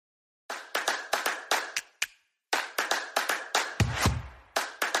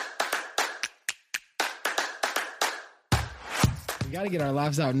We got to get our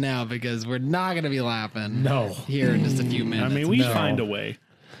laughs out now because we're not going to be laughing. No. Here in just a few minutes. I mean, we find a way.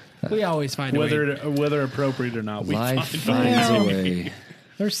 we always find a way. Whether appropriate or not, we Life find finds a a way. way.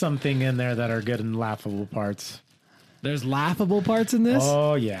 There's something in there that are good and laughable parts. There's laughable parts in this.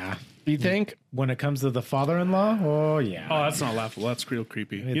 Oh, yeah. You think? When it comes to the father-in-law, oh, yeah. Oh, that's not laughable. That's real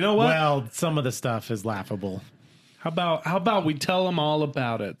creepy. You know what? Well, some of the stuff is laughable. How about we tell them all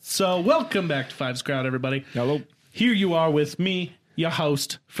about it? So, welcome back to Fives Crowd, everybody. Hello. Here you are with me, your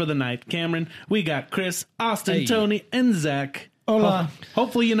host for the night, Cameron. We got Chris, Austin, Hey. Tony, and Zach. Hola.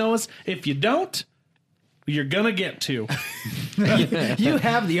 Hopefully you know us. If you don't, you're gonna get to. You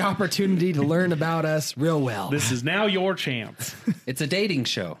have the opportunity to learn about us real well. This is now your chance. It's a dating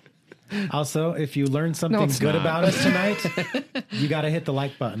show. Also, if you learn something it's good not. about us tonight, you got to hit the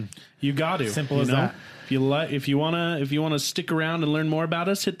like button. You got to. Simple you as know? that. If you wanna stick around and learn more about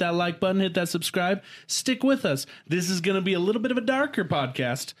us, hit that like button, hit that subscribe, stick with us. This is gonna be a little bit of a darker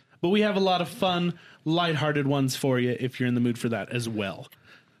podcast, but we have a lot of fun, lighthearted ones for you if you're in the mood for that as well.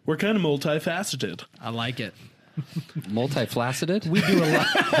 We're kind of multifaceted. I like it. Multifaceted? We do a lot.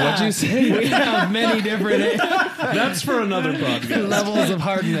 What'd you say? We have many different That's for another podcast. levels of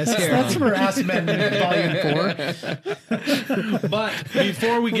hardness here. That's for Ask Men Volume 4. But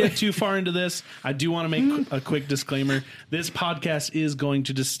before we get too far into this, I do want to make a quick disclaimer. This podcast is going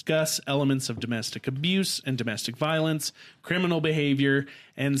to discuss elements of domestic abuse and domestic violence, criminal behavior,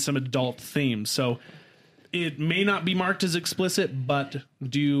 and some adult themes. So it may not be marked as explicit, but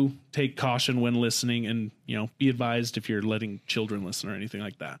do take caution when listening, and be advised if you're letting children listen or anything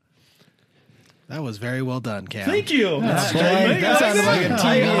like that. That was very well done, Cam. Thank you. That sounded like a TV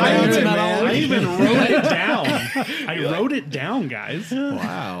I announcement, man. even wrote it down. I wrote it down, guys.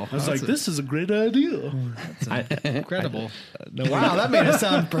 Wow. I was like, this is a great idea. Incredible. Wow, that made us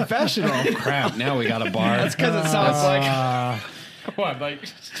sound professional. Crap, now we got a bar. That's because it sounds like... What? Like,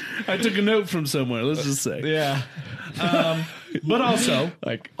 I took a note from somewhere. Let's just say. Yeah. But also,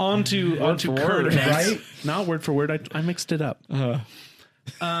 onto Curtis, right? Not word for word. I mixed it up.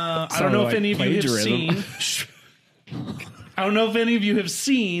 I don't know if any of you have seen. I don't know if any of you have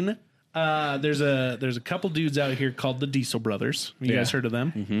seen. There's a couple dudes out here called the Diesel Brothers. You guys heard of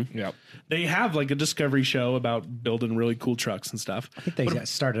them? Mm-hmm. Yep. They have like a discovery show about building really cool trucks and stuff. I think they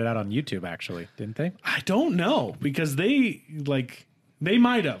started out on YouTube, actually, didn't they? I don't know because they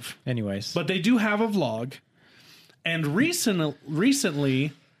might have. Anyways. But they do have a vlog. And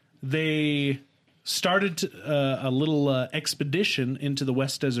recently, they started a little expedition into the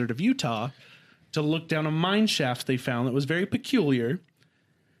West Desert of Utah to look down a mine shaft they found that was very peculiar,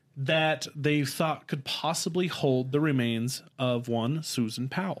 that they thought could possibly hold the remains of one Susan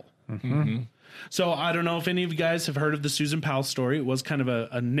Powell. Mm-hmm. So I don't know if any of you guys have heard of the Susan Powell story. It was kind of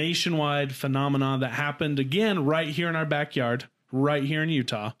a nationwide phenomenon that happened, again, right here in our backyard, right here in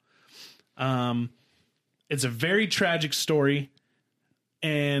Utah. It's a very tragic story,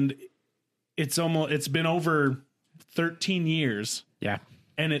 and it's been over 13 years, Yeah.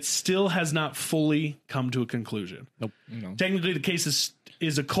 and it still has not fully come to a conclusion. Nope. No. Technically, the case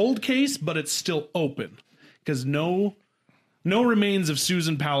is a cold case, but it's still open because no remains of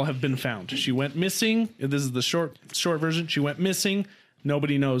Susan Powell have been found. She went missing. This is the short version. She went missing.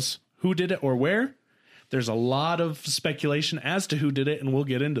 Nobody knows who did it or where. There's a lot of speculation as to who did it, and we'll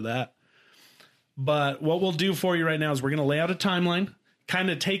get into that. But what we'll do for you right now is we're going to lay out a timeline, kind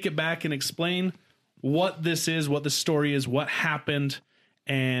of take it back and explain what this is, what the story is, what happened,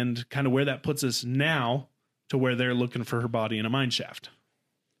 and kind of where that puts us now to where they're looking for her body in a mine shaft.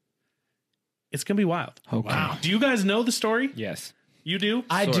 It's going to be wild. Okay. Wow. Do you guys know the story? Yes. You do?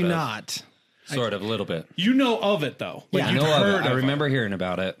 I Sort do of. not. Sort of, a little bit. You know of it, though. Like, Yeah. I you've know of heard it. I remember hearing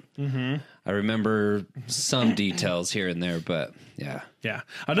about it. Mm-hmm. I remember some details here and there, but yeah. Yeah.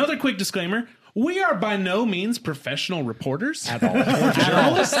 Another quick disclaimer. We are by no means professional reporters. At all.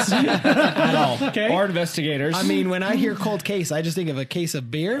 Journalists. At all. Okay. Or investigators. I mean, when I hear cold case, I just think of a case of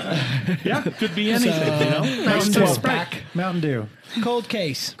beer. Yeah, could be anything, Mountain Nice Dew. Sprite. Mountain Dew. Cold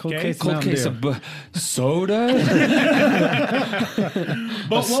case. Cold Okay. case Cold Mountain case Dew. of soda?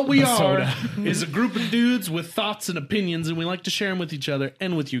 But what we are is a group of dudes with thoughts and opinions, and we like to share them with each other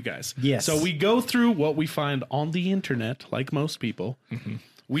and with you guys. Yes. So we go through what we find on the internet, like most people. Mm-hmm.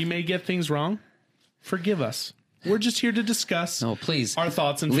 We may get things wrong. Forgive us. We're just here to discuss No, please. our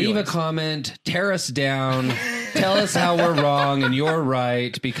thoughts and Leave feelings. a comment, tear us down, tell us how we're wrong and you're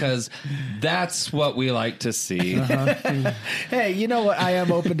right, because that's what we like to see. Hey, you know what? I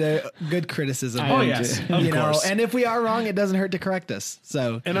am open to good criticism. Oh, yes. Of you know, course. and if we are wrong, it doesn't hurt to correct us.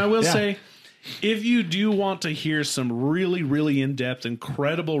 So And I will say, if you do want to hear some really, really in-depth,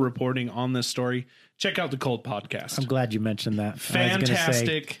 incredible reporting on this story, check out the Cold Podcast. I'm glad you mentioned that.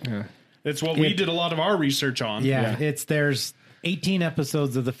 Fantastic. It's what we did a lot of our research on. Yeah, there's 18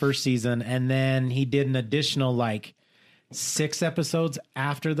 episodes of the first season, and then he did an additional 6 episodes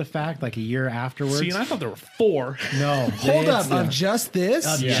after the fact, like a year afterwards. See, and I thought there were 4. No, Hold up, of just this?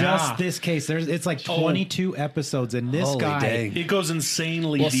 just this case. It's like 22 episodes, and this Holy guy. dang. It goes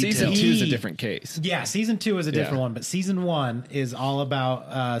insanely Well, detailed. season 2 is a different case. Yeah, season 2 is a different Yeah. one, but season 1 is all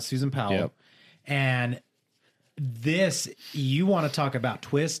about Susan Powell. Yep. And this, you want to talk about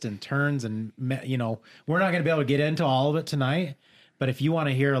twists and turns, and we're not going to be able to get into all of it tonight. But if you want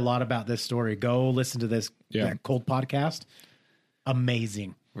to hear a lot about this story, go listen to this that Cold Podcast.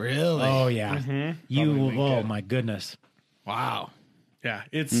 Amazing. Really? Oh yeah. Oh my goodness. Wow. Yeah,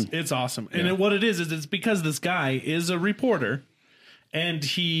 it's awesome. And what it is it's because this guy is a reporter, and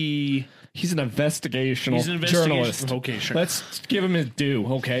He's an investigational He's an investigation- journalist. Okay, sure. Let's give him his due,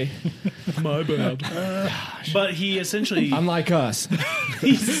 okay? my bad. But he essentially Unlike us,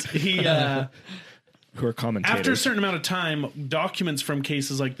 he who are commentators. after a certain amount of time, documents from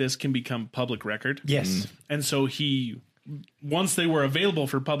cases like this can become public record. Yes. And so once they were available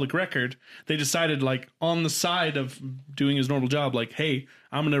for public record, they decided, on the side of doing his normal job, hey,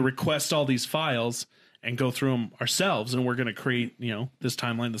 I'm going to request all these files and go through them ourselves, and we're going to create, this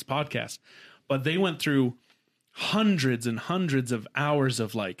timeline, this podcast. But they went through hundreds and hundreds of hours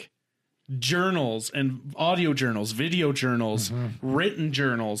of journals and audio journals, video journals, written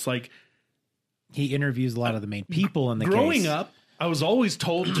journals. He interviews a lot of the main people in the Growing case. up, I was always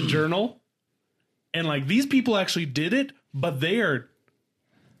told to journal, and these people actually did it, but they are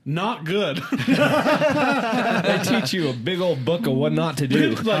not good. They teach you a big old book of what not to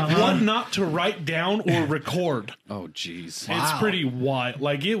do. What not to write down or record. Oh, jeez. It's pretty wild.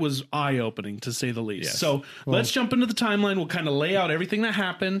 It was eye-opening, to say the least. So let's jump into the timeline. We'll kind of lay out everything that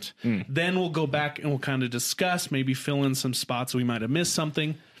happened. Then we'll go back and we'll kind of discuss, maybe fill in some spots we might have missed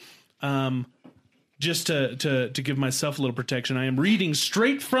something. Just to give myself a little protection, I am reading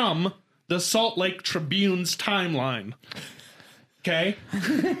straight from the Salt Lake Tribune's timeline. Okay?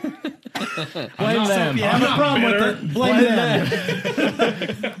 Blame not- them. Yeah, I have a problem with it. Blame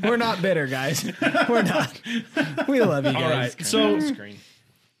them. We're not bitter, guys. We're not. We love you guys. All right. So Screen.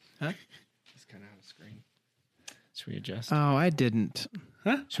 Huh? He's kind of out of screen. Should we adjust? Oh, I didn't.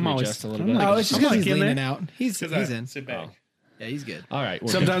 Should we adjust a little bit? Oh, it's just because he's in leaning there. out. He's in. Sit back. Yeah, he's good. All right.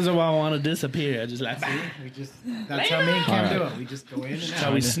 Sometimes when I want to disappear, I just That's how me and Cam do it. We just go in and how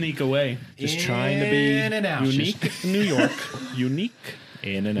out. we sneak away. just trying to be In and out. Unique New York. Unique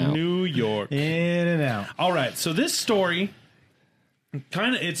in and out. New York. In and out. All right, so this story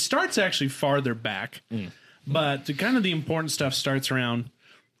it starts actually farther back, but the important stuff starts around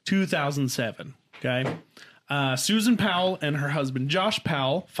 2007. Okay, Susan Powell and her husband Josh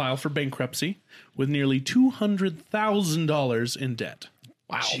Powell file for bankruptcy with nearly $200,000 in debt.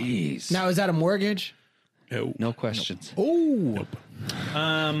 Wow. Jeez. Now, is that a mortgage? No questions. Oh.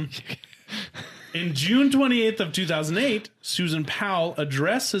 In June 28th of 2008, Susan Powell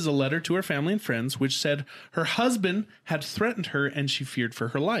addresses a letter to her family and friends which said her husband had threatened her and she feared for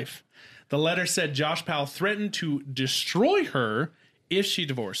her life. The letter said Josh Powell threatened to destroy her if she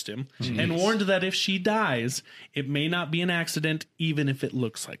divorced him and warned that if she dies, it may not be an accident even if it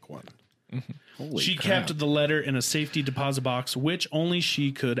looks like one. She kept the letter in a safety deposit box which only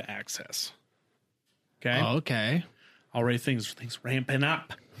she could access. Okay? Okay. Already things ramping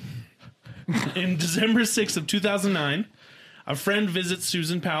up. In December 6th of 2009, a friend visits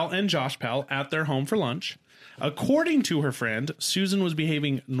Susan Powell and Josh Powell at their home for lunch. According to her friend, Susan was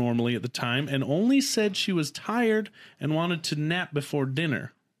behaving normally at the time and only said she was tired and wanted to nap before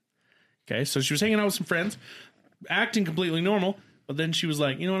dinner. Okay, so she was hanging out with some friends, acting completely normal, but then she was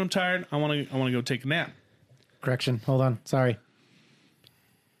like, "You know what? I'm tired. I want to go take a nap." Correction. Hold on. Sorry.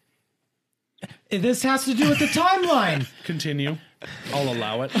 This has to do with the timeline. Continue. I'll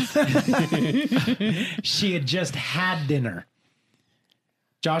allow it. She had just had dinner.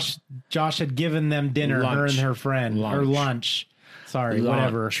 Josh had given them dinner, her Lunch. and her friend, or lunch. Sorry,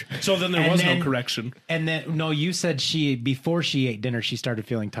 whatever. So then there And was then- no correction. And then no, you said before she ate dinner, she started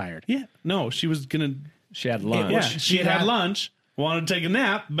feeling tired. Yeah. No, she was gonna. She had lunch. Yeah, she had lunch. Wanted to take a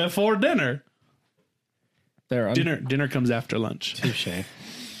nap before dinner. There, Dinner comes after lunch. Touche.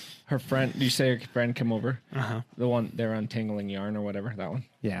 her friend. Do you say her friend came over? The one they're untangling yarn or whatever. That one.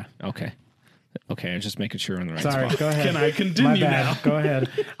 Yeah. Okay. Okay, I'm just making sure we're on the right Sorry. spot. Go ahead. Can I continue My bad. now? Go ahead.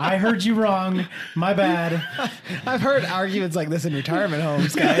 I heard you wrong. My bad. I've heard arguments like this in retirement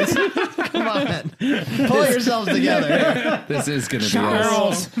homes, guys. Come on. Pull yourselves together. This is going to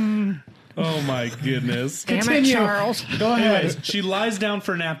be a Oh my goodness. Damn it, Continue. Charles. Go ahead. Anyways, she lies down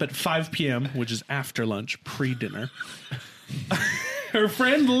for a nap at 5 p.m., which is after lunch, pre-dinner. Her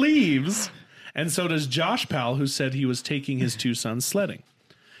friend leaves, and so does Josh Powell, who said he was taking his two sons sledding.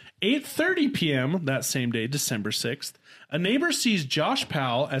 8:30 p.m. that same day, December 6th, a neighbor sees Josh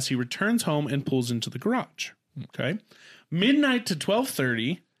Powell as he returns home and pulls into the garage. Okay. Midnight to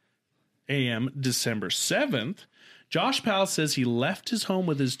 12:30 a.m., December 7th, Josh Powell says he left his home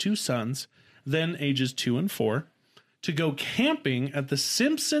with his two sons, then ages 2 and 4, to go camping at the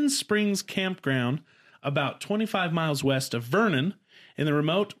Simpson Springs campground about 25 miles west of Vernon in the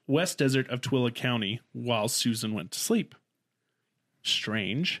remote West Desert of Tooele County while Susan went to sleep.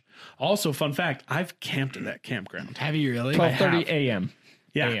 Strange. Also, fun fact, I've camped at that campground. Have you really? 12:30 a.m.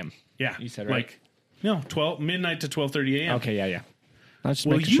 Yeah. AM. Yeah. You said right. Like, no, 12 midnight to 12:30 a.m. Okay, yeah. I was just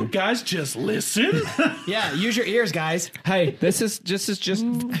Will making you sure. guys just listen? Yeah, use your ears, guys. Hey, this is just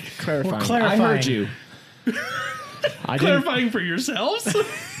clarifying. clarifying. I heard you. I didn't Clarifying for yourselves?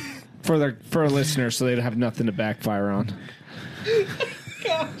 for our listeners, so they'd have nothing to backfire on.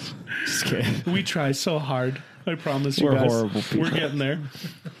 Just kidding. We try so hard. I promise you We're guys. horrible people. We're getting there.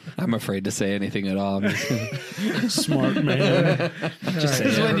 I'm afraid to say anything at all. Smart man. Just say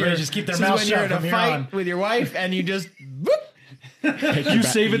This is it. when you're, just keep their this is mouth when you're shut in a from here fight on. with your wife and you just whoop, You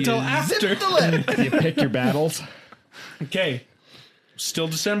save it till after. zip the lip. You pick your battles. Okay. Still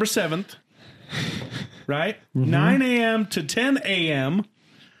December 7th. Right? 9 a.m. to 10 a.m.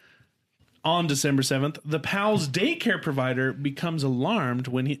 on December 7th, the Powell's daycare provider becomes alarmed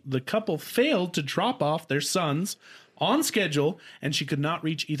when the couple failed to drop off their sons on schedule and she could not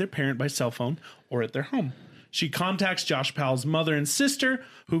reach either parent by cell phone or at their home. She contacts Josh Powell's mother and sister,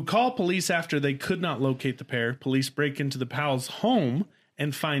 who call police after they could not locate the pair. Police break into the Powell's home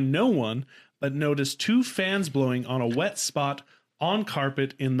and find no one, but notice two fans blowing on a wet spot on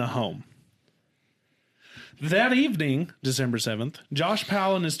carpet in the home. That evening, December 7th, Josh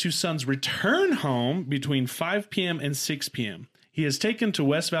Powell and his two sons return home between 5 p.m. and 6 p.m. He is taken to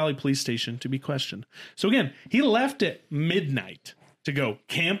West Valley Police Station to be questioned. So again, he left at midnight to go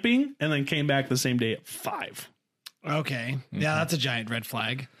camping and then came back the same day at 5. Okay. Yeah, that's a giant red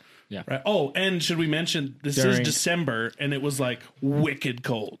flag. Right. Oh, and should we mention this is During- December and it was like wicked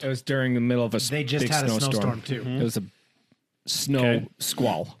cold. It was during the middle of a They just big had a snowstorm snowstorm, too. It was a snow Okay.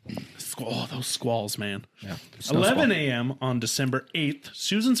 squall. Oh, those squalls, man. Yeah. 11 a.m. on December 8th,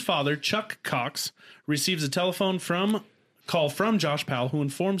 Susan's father, Chuck Cox, receives a telephone call from Josh Powell, who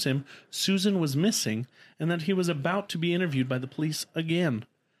informs him Susan was missing and that he was about to be interviewed by the police again.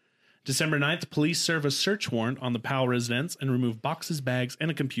 December 9th, police serve a search warrant on the Powell residence and remove boxes, bags,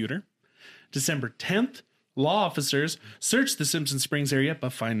 and a computer. December 10th, law officers search the Simpson Springs area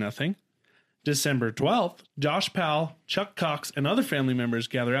but find nothing. December 12th, Josh Powell, Chuck Cox, and other family members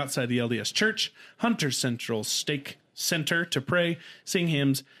gather outside the LDS Church, Hunter Central Stake Center, to pray, sing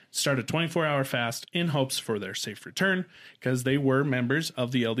hymns, start a 24-hour fast in hopes for their safe return, because they were members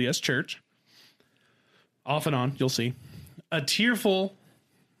of the LDS Church. Off and on, you'll see. A tearful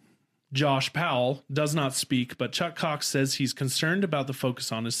Josh Powell does not speak, but Chuck Cox says he's concerned about the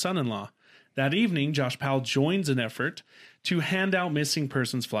focus on his son-in-law. That evening, Josh Powell joins an effort to hand out missing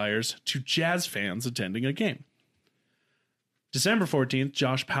persons flyers to Jazz fans attending a game. December 14th,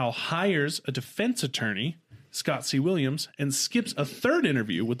 Josh Powell hires a defense attorney, Scott C. Williams, and skips a third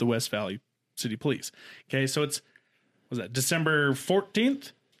interview with the West Valley City Police. Okay, so was that December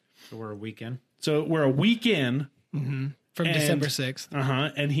 14th? So we're a weekend. So we're a week in. From And- December 6th.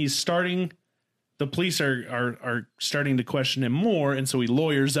 And he's starting, the police are starting to question him more, and so he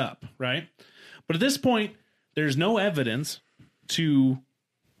lawyers up, right? But at this point, there's no evidence to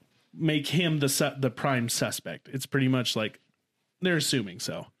make him the prime suspect. It's pretty much like they're assuming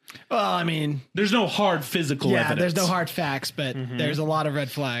so. Well, I mean, There's no hard physical yeah, evidence. there's no hard facts, but there's a lot of red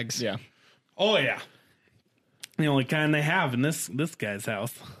flags. Yeah. Oh, yeah. The only kind they have in this guy's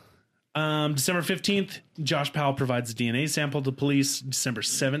house. December 15th, Josh Powell provides a DNA sample to police. December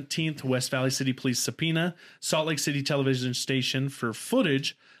 17th, West Valley City Police subpoena Salt Lake City television station for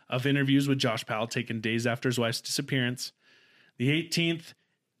footage of interviews with Josh Powell taken days after his wife's disappearance. The 18th,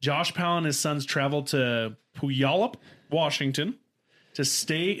 Josh Powell and his sons travel to Puyallup, Washington, to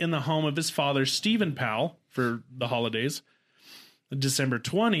stay in the home of his father, Stephen Powell, for the holidays. December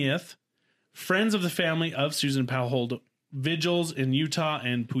 20th, friends of the family of Susan Powell hold vigils in Utah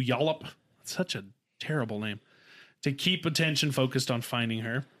and Puyallup. That's such a terrible name. To keep attention focused on finding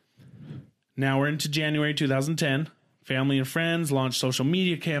her. Now we're into January 2010. Family and friends launch social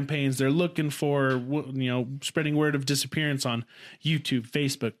media campaigns. They're looking for, spreading word of disappearance on YouTube,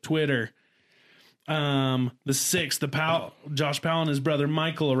 Facebook, Twitter. The 6th, Josh Powell and his brother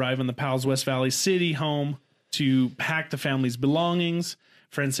Michael arrive in the Powell's West Valley City home to pack the family's belongings.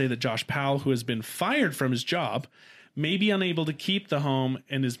 Friends say that Josh Powell, who has been fired from his job, may be unable to keep the home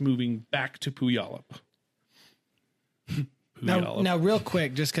and is moving back to Puyallup. Now, real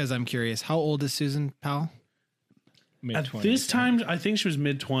quick, just because I'm curious, how old is Susan Powell? At this time, I think she was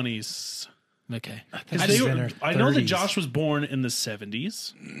mid-20s. Okay. I know that 30s. Josh was born in the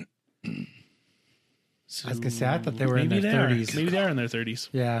 70s. So I was gonna say, I thought they were in their 30s. Maybe they are in their 30s.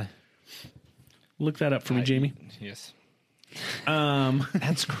 Yeah, Look that up for me, Jamie. Yes.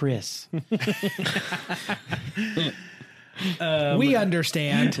 that's Chris. We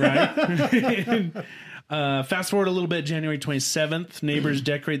understand. Fast forward a little bit, January 27th, neighbors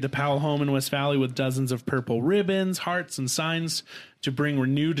decorate the Powell home in West Valley with dozens of purple ribbons, hearts, and signs to bring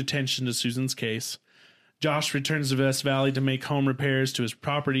renewed attention to Susan's case. Josh returns to West Valley to make home repairs to his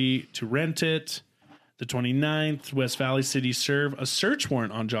property to rent it. The 29th, West Valley City serve a search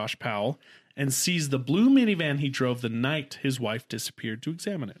warrant on Josh Powell and seize the blue minivan he drove the night his wife disappeared to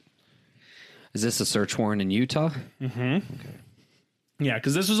examine it. Is this a search warrant in Utah? Yeah,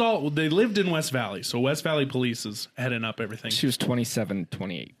 because this was all, they lived in West Valley, so West Valley police is heading up everything. She was 27,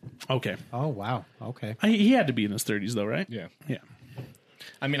 28. Okay. Oh wow. Okay. He had to be in his 30s, though, right? Yeah. Yeah.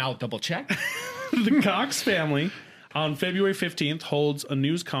 I mean, I'll double check. The Cox family on February 15th holds a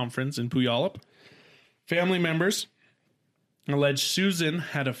news conference in Puyallup. Family members allege Susan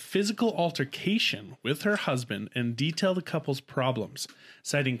had a physical altercation with her husband and detail the couple's problems,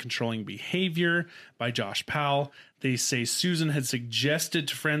 citing controlling behavior by Josh Powell. They say Susan had suggested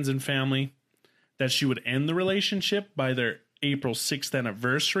to friends and family that she would end the relationship by their April 6th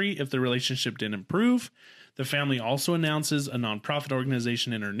anniversary if the relationship didn't improve. The family also announces a nonprofit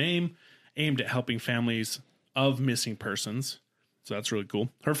organization in her name aimed at helping families of missing persons. So that's really cool.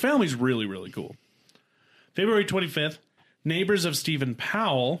 Her family's really, really cool. February 25th, neighbors of Stephen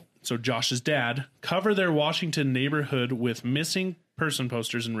Powell, so Josh's dad, cover their Washington neighborhood with missing person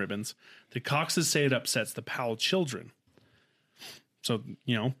posters and ribbons. The Coxes say it upsets the Powell children. So,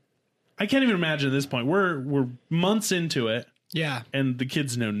 I can't even imagine at this point. We're months into it, Yeah. and the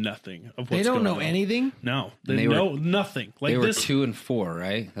kids know nothing of what's They don't going know on. anything. No, And they they were- know nothing. Like They were this, 2 and 4,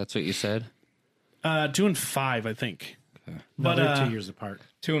 right? That's what you said. 2 and 5, I think. But But they're 2 years apart.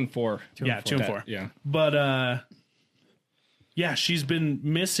 2 and 4. 2 and 4. Yeah. But yeah, she's been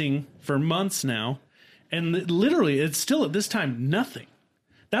missing for months now, and literally, it's still at this time nothing.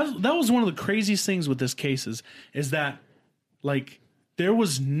 That was one of the craziest things with this case is that like there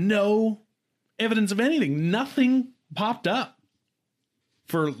was no evidence of anything. Nothing popped up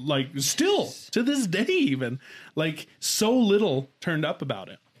for like still to this day, even like so little turned up about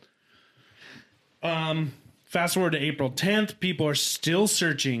it. Fast forward to April 10th, people are still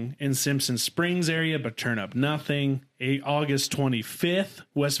searching in Simpson Springs area, but turn up nothing. August 25th,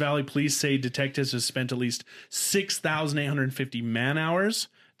 West Valley police say detectives have spent at least 6,850 man hours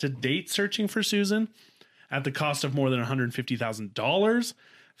to date searching for Susan at the cost of more than $150,000.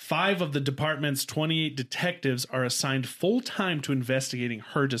 5 of the department's 28 detectives are assigned full-time to investigating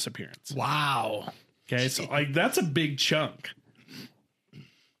her disappearance. Wow. Okay, so like that's a big chunk.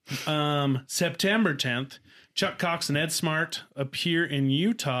 September 10th, Chuck Cox and Ed Smart appear in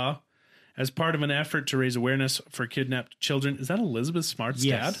Utah as part of an effort to raise awareness for kidnapped children. Is that Elizabeth Smart's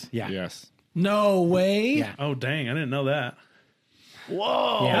Yes. dad? Yeah. Yes. No way. Yeah. Oh, dang, I didn't know that.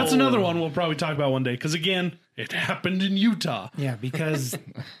 Whoa. Yeah. That's another one we'll probably talk about one day because, again, it happened in Utah. Yeah, because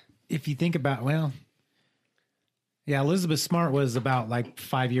if you think about, Elizabeth Smart was about like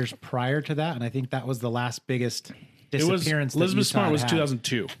 5 years prior to that, and I think that was the last biggest It was disappearance. Elizabeth that Utah Smart was had.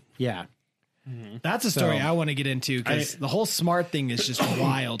 2002. Yeah, That's a story So- I want to get into because the whole smart thing is just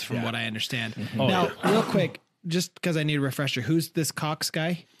wild from what I understand. Oh, Now, real quick, just because I need a refresher, who's this Cox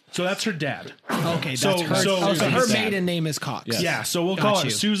guy? So that's her dad. Okay, that's So- her. so- So her Dad. maiden name is Cox. Yeah, so we'll Got call it you.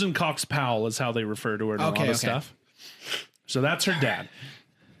 Susan Cox Powell is how they refer to her and a lot Okay, of okay. stuff. So that's her dad.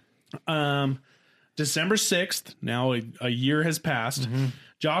 December 6th, now a year has passed.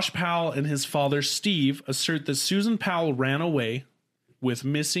 Josh Powell and his father Steve assert that Susan Powell ran away with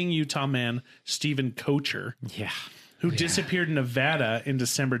missing Utah man Stephen Kocher, who disappeared in Nevada in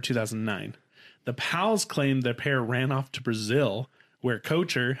December 2009. The Powells claim the pair ran off to Brazil, where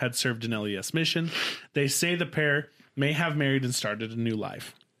Kocher had served an LES mission. They say the pair may have married and started a new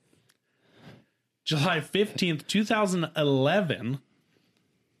life. July 15th, 2011,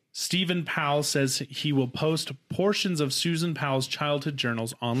 Stephen Powell says he will post portions of Susan Powell's childhood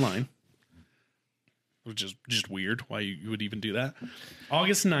journals online. which is just weird why you would even do that.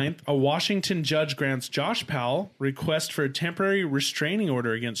 August 9th, a Washington judge grants Josh Powell request for a temporary restraining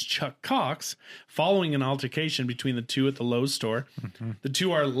order against Chuck Cox following an altercation between the two at the Lowe's store. The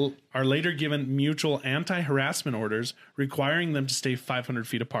two are later given mutual anti-harassment orders requiring them to stay 500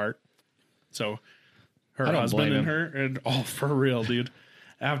 feet apart. So her I don't husband blame and her, and for real, dude.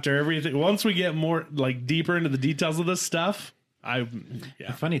 After everything, once we get more like deeper into the details of this stuff,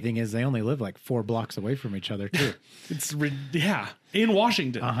 The funny thing is, they only live like 4 blocks away from each other too. in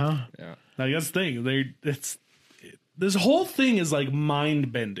Washington. Yeah. Like that's the thing. This whole thing is like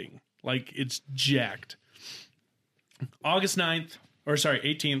mind bending. Like it's jacked. August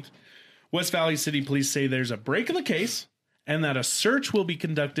 18th, West Valley City Police say there's a break in the case and that a search will be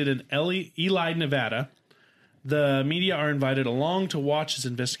conducted in Ely, Nevada. The media are invited along to watch as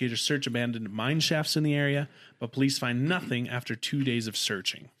investigators search abandoned mine shafts in the area, but police find nothing after 2 days of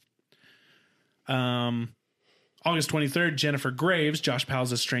searching. August 23rd, Jennifer Graves, Josh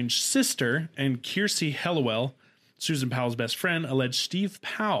Powell's estranged sister, and Kiersey Hellewell, Susan Powell's best friend, alleged Steve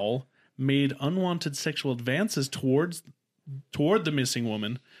Powell made unwanted sexual advances toward the missing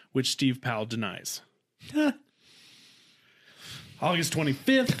woman, which Steve Powell denies. August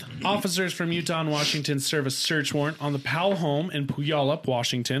 25th, officers from Utah and Washington serve a search warrant on the Powell home in Puyallup,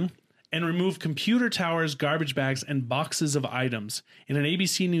 Washington, and remove computer towers, garbage bags, and boxes of items. In an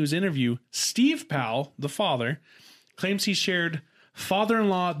ABC News interview, Steve Powell, the father, claims he shared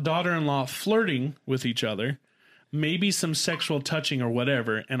father-in-law, daughter-in-law flirting with each other, maybe some sexual touching or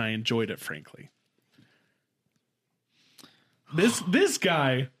whatever, and I enjoyed it, frankly. This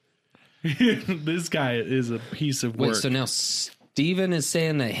guy, this guy is a piece of work. Wait, so now Steven is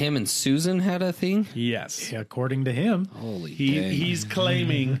saying that him and Susan had a thing? Yes. According to him. Holy dang. He's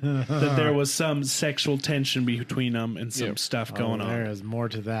claiming that there was some sexual tension between them and some stuff going There on. is more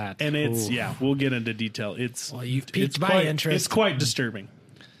to that. And it's, Ooh. we'll get into detail. It's, you've piqued it's my quite, interest. It's quite disturbing.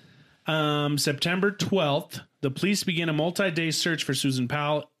 September 12th, the police begin a multi-day search for Susan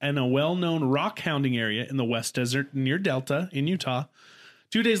Powell in a well-known rock hounding area in the West Desert near Delta in Utah.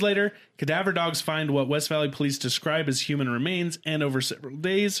 2 days later, cadaver dogs find what West Valley police describe as human remains and over several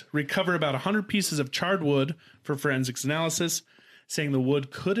days recover about 100 pieces of charred wood for forensics analysis, saying the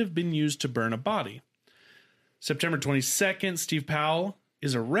wood could have been used to burn a body. September 22nd, Steve Powell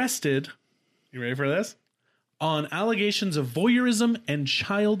is arrested. You ready for this? On allegations of voyeurism and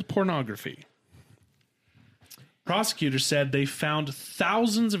child pornography. Prosecutors said they found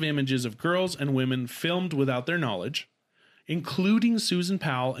thousands of images of girls and women filmed without their knowledge, including Susan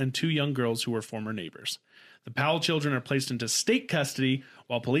Powell and 2 young girls who were former neighbors. The Powell children are placed into state custody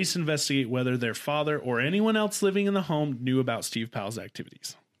while police investigate whether their father or anyone else living in the home knew about Steve Powell's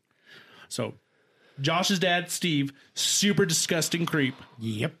activities. So, Josh's dad, Steve, super disgusting creep,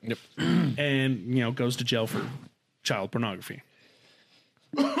 Yep. and goes to jail for child pornography.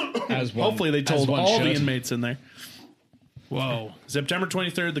 As one, Hopefully, they told as one all the should. inmates in there. Whoa. September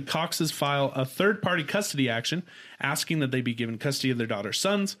 23rd, the Coxes file a third-party custody action asking that they be given custody of their daughter's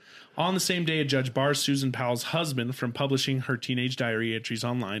sons. On the same day, a judge bars Susan Powell's husband from publishing her teenage diary entries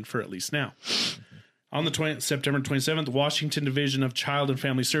online for at least now. On the September 27th, the Washington Division of Child and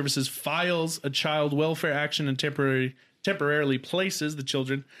Family Services files a child welfare action and temporarily places the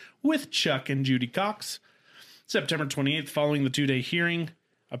children with Chuck and Judy Cox. September 28th, following the 2-day hearing,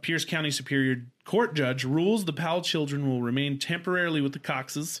 a Pierce County Superior Court judge rules the Powell children will remain temporarily with the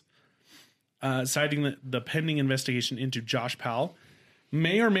Coxes, citing the pending investigation into Josh Powell.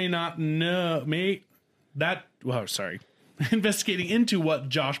 Investigating into what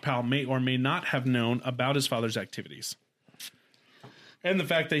Josh Powell may or may not have known about his father's activities. And the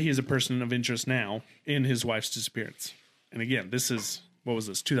fact that he is a person of interest now in his wife's disappearance. And again, this is, what was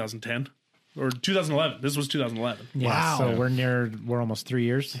this, 2010? Or 2011. This was 2011. Yeah, Wow. So we're almost 3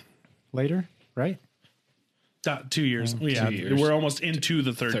 years later, right? 2 years. Yeah, 2 years. we're almost into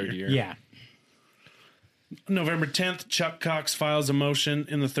the third year. Yeah. November 10th, Chuck Cox files a motion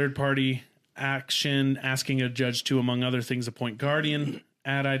in the third-party action asking a judge to, among other things, appoint guardian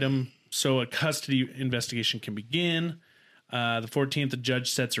ad item so a custody investigation can begin. The 14th, the judge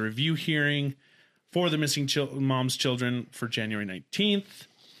sets a review hearing for the missing mom's children for January 19th.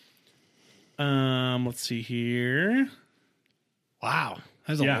 Let's see here. Wow.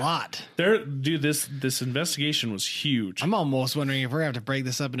 There's a Yeah. lot. This investigation was huge. I'm almost wondering if we're going to have to break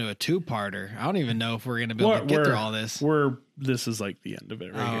this up into a 2-parter. I don't even know if we're going to be able to get through all this. This is like the end of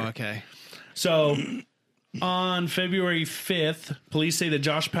it right Oh, here. okay. So on February 5th, police say that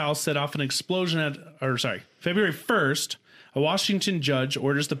Josh Powell set off an explosion February 1st, a Washington judge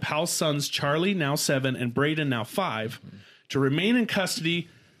orders the Powell sons, Charlie, now 7, and Braden, now 5, to remain in custody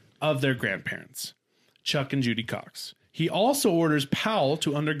of their grandparents. Chuck and Judy Cox. He also orders Powell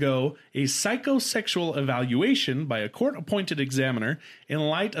to undergo a psychosexual evaluation by a court-appointed examiner in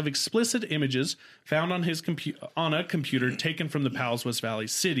light of explicit images found on his on a computer taken from the Powell's West Valley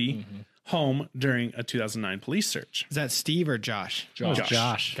City home during a 2009 police search. Is that Steve or Josh?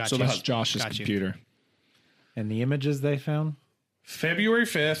 Josh. Got So you. the That's Josh's Got you. computer. And the images they found? February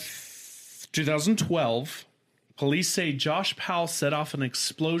 5th, 2012, police say Josh Powell set off an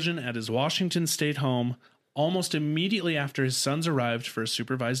explosion at his Washington State home almost immediately after his sons arrived for a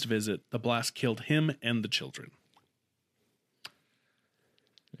supervised visit. The blast killed him and the children.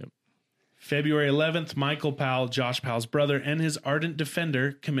 February 11th, Michael Powell, Josh Powell's brother, and his ardent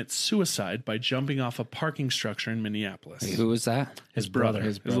defender commit suicide by jumping off a parking structure in Minneapolis. Who was that? His brother,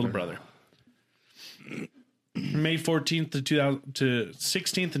 his little brother. May 14th to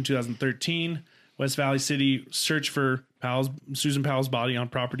 16th in 2013, West Valley City search for Susan Powell's body on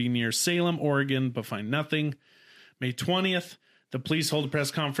property near Salem, Oregon, but find nothing. May 20th, the police hold a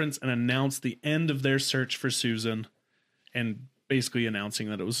press conference and announce the end of their search for Susan, and basically announcing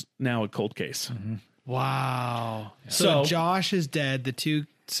that it was now a cold case. Wow. So- So Josh is dead. The two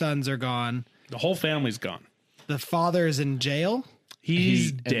sons are gone. The whole family's gone. The father is in jail. He's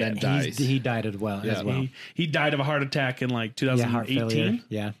And dead. then dies. He died as well. He died of a heart attack in like Yeah, heart failure. 2018.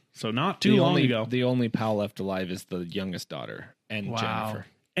 Yeah. So not too long ago. The only Powell left alive is the youngest daughter and Jennifer.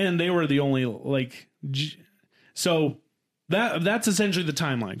 And they were the only so that's essentially the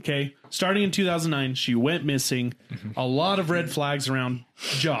timeline. Okay, starting in 2009, she went missing. A lot of red flags around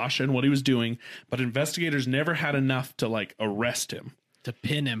Josh and what he was doing, but investigators never had enough to like arrest him. To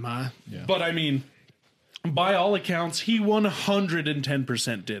pin him, huh? But I mean, by all accounts, he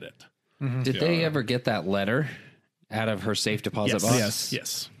 110% did it. Did they ever get that letter out of her safe deposit box?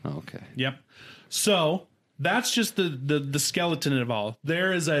 Yes. Oh, okay. Yep. So that's just the skeleton of all.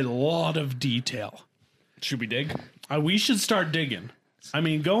 There is a lot of detail. Should we dig? We should start digging. I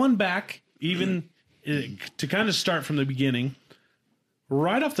mean, going back even to kind of start from the beginning,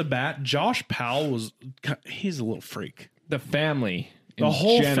 right off the bat, Josh Powell he's a little freak. The family. The in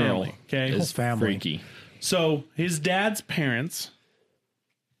whole general family, okay? is Whole family. freaky. So his dad's parents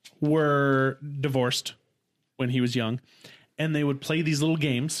were divorced when he was young, and they would play these little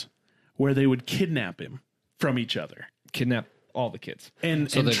games where they would kidnap him from each other. Kidnap all the kids. And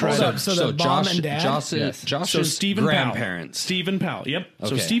So the try Hold to up, so the mom and dad? Josh's So Stephen grandparents. Powell. Stephen Powell. Yep. So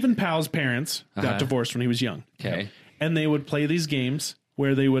Okay. Stephen Powell's parents got divorced when he was young. Okay. And they would play these games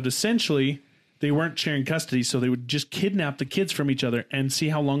where they would essentially, they weren't sharing custody, so they would just kidnap the kids from each other and see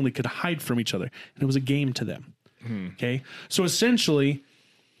how long they could hide from each other. And it was a game to them. Okay. So essentially,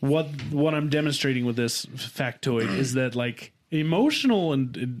 what I'm demonstrating with this factoid is that like emotional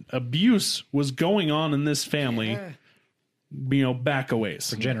and abuse was going on in this family, back a ways.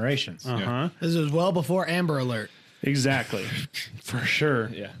 For generations. Uh-huh. This was well before Amber Alert. Exactly. For sure.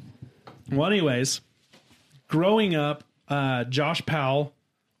 Yeah. Well, anyways, growing up, Josh Powell,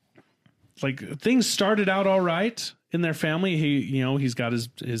 like things started out all right in their family. He's got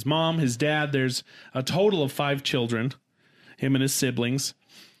his mom, his dad. There's a total of 5 children, him and his siblings.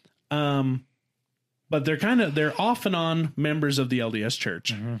 But they're off and on members of the LDS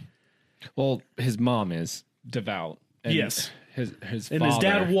Church. Well, his mom is devout. And Yes. His And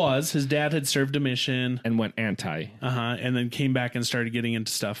father his dad had served a mission, and went anti. and then came back and started getting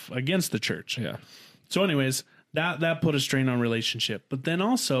into stuff against the church. Yeah. So anyways, that put a strain on relationship. But then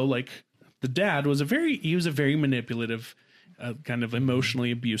also like the dad was a very manipulative, kind of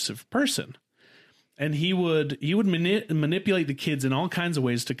emotionally abusive person. And he would manipulate the kids in all kinds of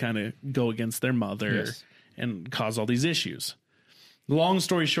ways to kind of go against their mother Yes. and cause all these issues. Long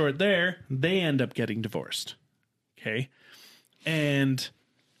story short there, they end up getting divorced. Okay? And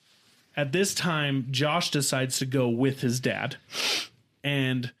at this time, Josh decides to go with his dad.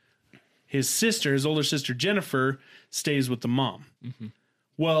 And his older sister, Jennifer, stays with the mom.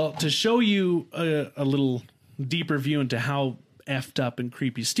 Well, to show you a little deeper view into how effed up and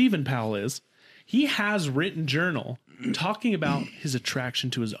creepy Stephen Powell is, he has written journal talking about his attraction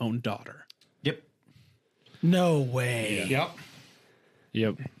to his own daughter. Yep. No way. Yep.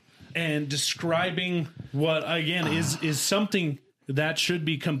 Yep. And describing what again is something that should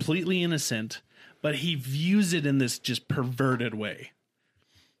be completely innocent, but he views it in this just perverted way.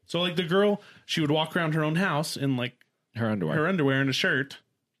 So like the girl, she would walk around her own house in like Her underwear. her underwear and a shirt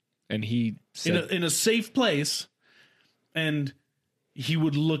And he said, in a safe place, and he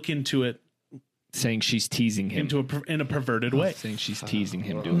would look into it saying she's teasing him. in a perverted way. Saying she's teasing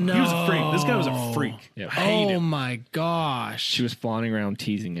him doing No. it. He was a freak. This guy was a freak. Yeah. I hate Oh him. my gosh. She was fawning around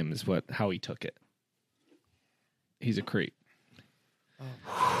teasing him is how he took it. He's a creep.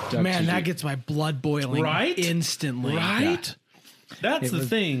 Man, that gets my blood boiling Right? instantly. Right? That's the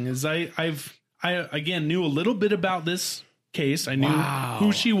thing is I again knew a little bit about this case. I knew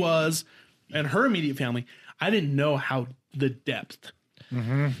who she was and her immediate family. I didn't know how the depth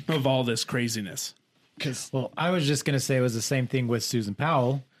of all this craziness. Well, I was just going to say it was the same thing with Susan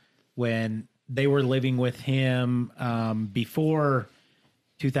Powell when they were living with him before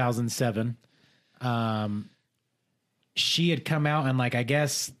 2007. She had come out and like, I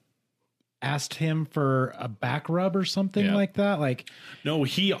guess, asked him for a back rub or something like that. Like, No,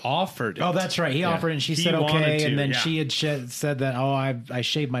 he offered it. oh, that's right. He offered, and she He said wanted okay. to, And then yeah. she had said that, oh, I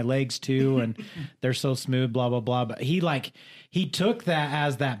shaved my legs too, and they're so smooth, blah blah blah. But he took that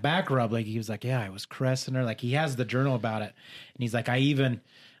as that back rub. Like he was like, yeah, I was caressing her. Like he has the journal about it, and he's like, I even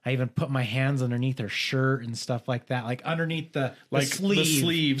put my hands underneath her shirt and stuff like that, like underneath the sleeve. the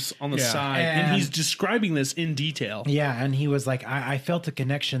sleeves on the side. And he's describing this in detail. Yeah, and he was like, I felt the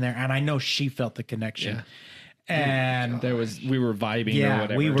connection there, and I know she felt the connection. And we were vibing or yeah,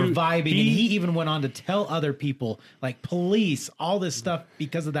 whatever. we were vibing, and he- he even went on to tell other people, like police, all this stuff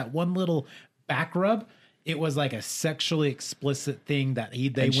because of that one little back rub. It was like a sexually explicit thing that they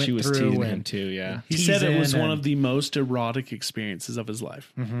and went she was through. teasing and him too, yeah. He said it was teasing one and- of the most erotic experiences of his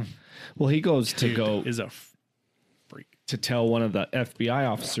life. Well, he goes to Dude go is a freak. to tell one of the FBI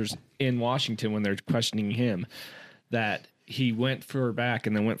officers in Washington when they're questioning him that he went for her back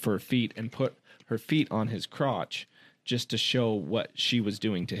and then went for her feet and put her feet on his crotch just to show what she was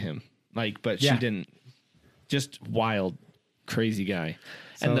doing to him. Like, but Yeah. she didn't. Just wild, crazy guy.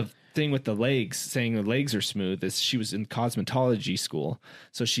 And the thing with the legs, saying the legs are smooth, is she was in cosmetology school,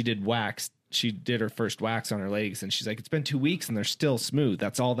 so she did wax. She did her first wax on her legs, and she's like, "It's been 2 weeks, and they're still smooth."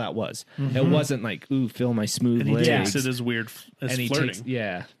 That's all that was. It wasn't like, "Ooh, feel my smooth And he legs." takes it as weird as and he flirting. takes,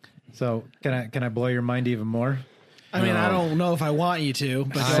 yeah. So can I blow your mind even more? I mean, I don't know if I want you to,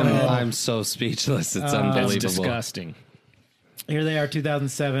 but go ahead. I'm so speechless. It's That's unbelievable. disgusting. Here they are,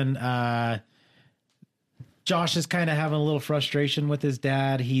 2007. Josh is kind of having a little frustration with his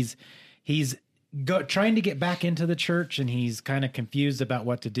dad. He's trying to get back into the church, and he's kind of confused about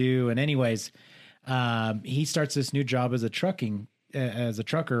what to do. And anyways, he starts this new job as a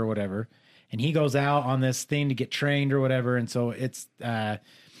trucker or whatever. And he goes out on this thing to get trained or whatever. And so it's the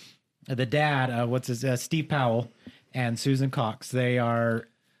dad, Steve Powell and Susan Cox. They are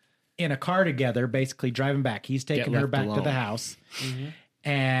in a car together, basically driving back. He's taking her left back to alone. the house,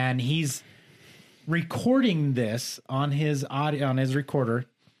 and he's recording this on his audio, on his recorder,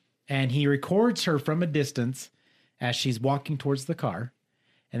 and he records her from a distance as she's walking towards the car.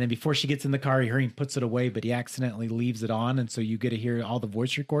 And then before she gets in the car, he puts it away, but he accidentally leaves it on, and so you get to hear all the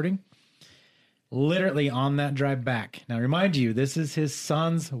voice recording. Literally on that drive back. Now, remind you, this is his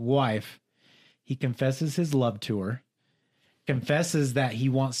son's wife. He confesses his love to her, confesses that he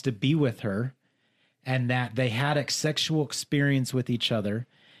wants to be with her, and that they had a sexual experience with each other,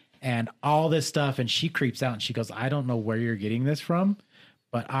 and all this stuff. And she creeps out and she goes, "I don't know where you're getting this from,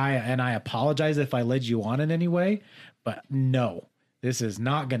 but I apologize if I led you on in any way, but no, this is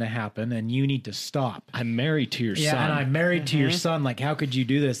not going to happen, and you need to stop." I'm married to your Yeah, son. and I'm married to your son. Like, how could you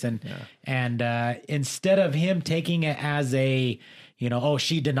do this? And instead of him taking it as a, oh,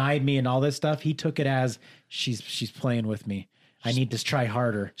 she denied me and all this stuff, he took it as she's playing with me. I need to try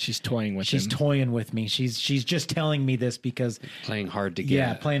harder. She's toying with She's him. toying with me. She's just telling me this because Playing hard to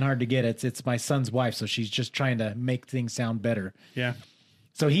get. playing hard to get. It's my son's wife, so she's just trying to make things sound better. Yeah.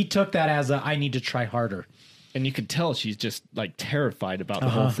 So he took that as I need to try harder. And you could tell she's just like terrified about the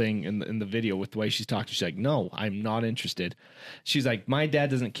whole thing in the video with the way she's talking. She's like, "No, I'm not interested." She's like, "My dad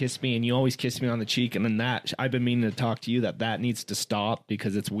doesn't kiss me, and you always kiss me on the cheek." And then I've been meaning to talk to you that needs to stop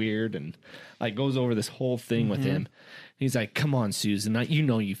because it's weird, and like goes over this whole thing with him. He's like, "Come on, Susan,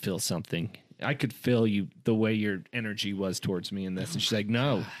 you feel something. I could feel you the way your energy was towards me in this." And she's like,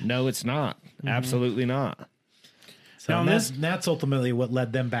 "No, it's not. Absolutely not." So Now, that's ultimately what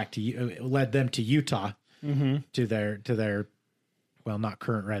led them to Utah, to their well, not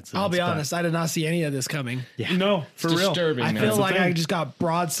current residence. I'll be but- honest, I did not see any of this coming. No, for It's real. disturbing, I man. feel the like thing. I just got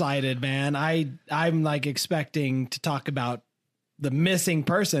broadsided, man. I'm like expecting to talk about the missing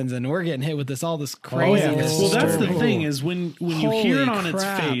persons, and we're getting hit with all this craziness. Well, that's the Disturbing. thing is when you Holy hear it on crap. its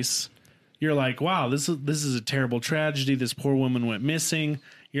face, you're like, wow, this is a terrible tragedy. This poor woman went missing.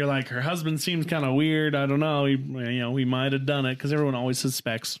 You're like, her husband seems kind of weird. I don't know. He might have done it because everyone always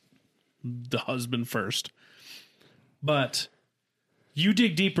suspects the husband first. But you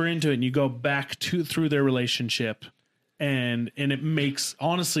dig deeper into it and you go back through their relationship, and it makes,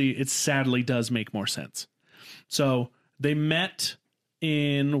 honestly, it sadly does make more sense. So they met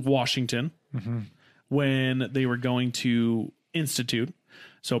in Washington when they were going to Institute.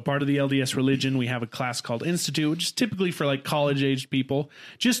 So part of the LDS religion, we have a class called Institute, which is typically for like college-aged people,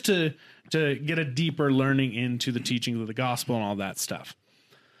 just to get a deeper learning into the teachings of the gospel and all that stuff.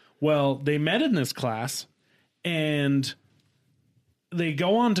 Well, they met in this class, and they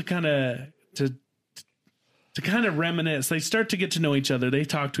go on to kind of reminisce. They start to get to know each other. They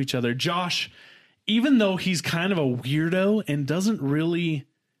talk to each other. Josh, even though he's kind of a weirdo and doesn't really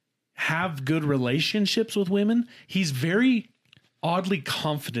have good relationships with women, he's very oddly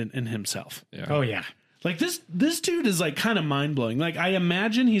confident in himself. Yeah. Oh yeah. Like this dude is like kind of mind blowing. Like I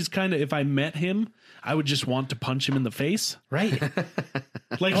imagine he's kind of, if I met him, I would just want to punch him in the face. Right.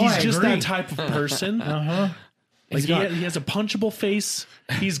 Like Oh, he's I just agree. that type of person. Like he has a punchable face.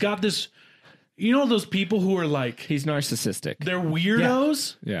 He's got this, you know, those people who are like, He's narcissistic. they're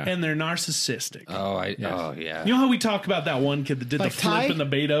weirdos Yeah. and they're narcissistic. Oh yeah. You know how we talk about that one kid that did Like the flip Ty? and the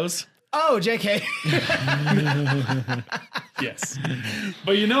Betos? Oh, JK. Yes.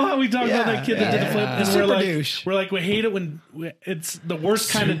 But you know how we talk about that kid that did the flip? And Super we're like, douche. we hate it when it's the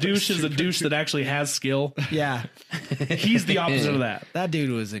worst kind of douche is a douche that actually has skill. Yeah. He's the opposite of that. That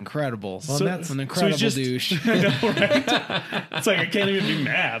dude was incredible. So- That's an so incredible he's just- douche. I know, right? It's like I can't even be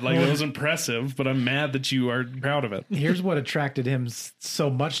mad. Like, that was impressive, but I'm mad that you are proud of it. Here's what attracted him so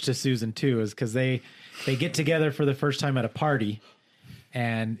much to Susan too, is because they get together for the first time at a party,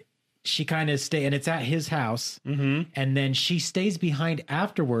 and she kind of and it's at his house, and then she stays behind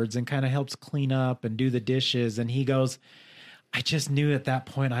afterwards and kind of helps clean up and do the dishes. And he goes, I just knew at that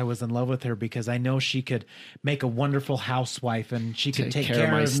point I was in love with her because I know she could make a wonderful housewife and she could take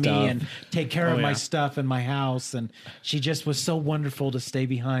care my of stuff. me and take care of my yeah. stuff and my house. And she just was so wonderful to stay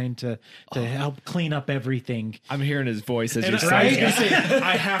behind to help clean up everything. I'm hearing his voice as And you're I, saying it.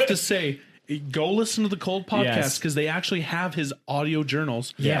 I have to say, go listen to the Cold podcast Yes. because they actually have his audio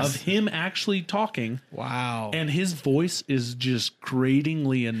journals Yes. of him actually talking, Wow. and his voice is just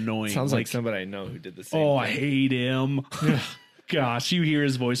gratingly annoying. Sounds like somebody I know who did the same. oh, I thing. hate him. Gosh, you hear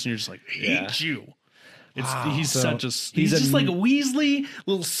his voice and you're just like, I hate Yeah. you. It's he's So, such a he's just like a Weasley,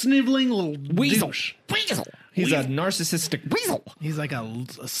 little sniveling little Weasel. douche. Weasel. He's a narcissistic weasel. He's like a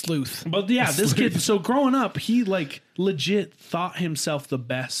sleuth. But yeah, this kid. So growing up, he like legit thought himself the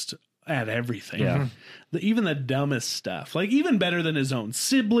best at everything. Yeah. Even the dumbest stuff. Like even better than his own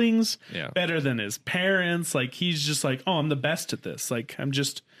siblings. Yeah. Better than his parents. Like he's just like, oh, I'm the best at this. Like I'm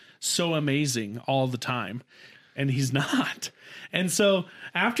just so amazing all the time, and he's not. And so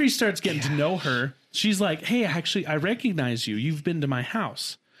after he starts getting to know her, she's like, hey, actually, I recognize you. You've been to my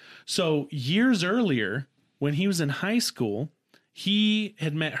house. So years earlier, when he was in high school, he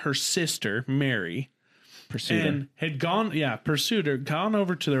had met her sister, Mary, Pursued and had pursued her, gone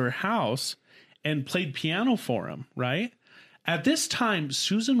over to their house and played piano for him, right? At this time,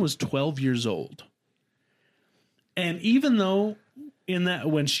 Susan was 12 years old. And even though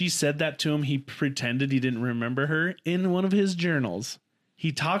when she said that to him, he pretended he didn't remember her, in one of his journals,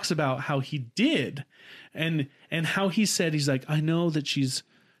 he talks about how he did and how he said, he's like, I know that she's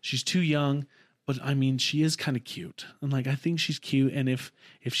too young, but I mean, she is kind of cute. And like, I think she's cute. And if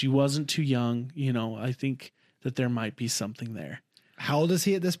she wasn't too young, you know, I think that there might be something there. How old is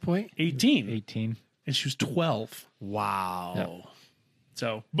he at this point? 18. 18. And she was 12. Wow.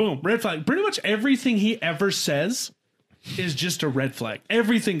 So boom, red flag. Pretty much everything he ever says is just a red flag.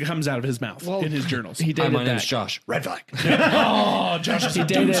 Everything comes out of his mouth in his journals. He Hi, dated my name's that. Josh. Red flag. Oh, Josh is He a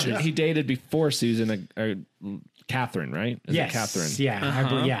dated. douche. He dated before Susan, Catherine, right? Is it Yes. Catherine.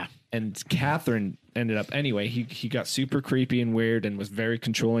 Yeah. Yeah. And Catherine ended up anyway. He got super creepy and weird and was very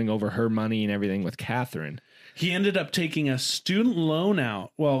controlling over her money and everything with Catherine. He ended up taking a student loan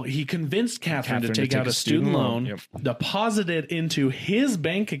out. Well, he convinced Catherine to take out a student loan, Yep. deposit it into his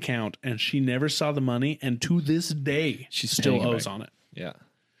bank account, and she never saw the money. And to this day, she still paying it owes back. on it. Yeah.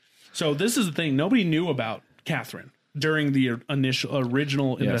 So this is the thing. Nobody knew about Catherine during the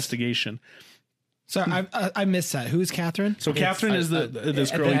original investigation. So I missed that. Who's Catherine? So Catherine is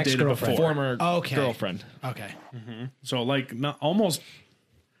this girl he dated ex-girlfriend. before. Former Okay. girlfriend. Okay. So like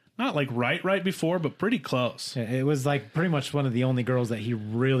not like right before, but pretty close. It was like pretty much one of the only girls that he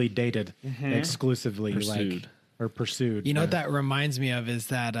really dated exclusively, Pursued. pursued. You know what that reminds me of is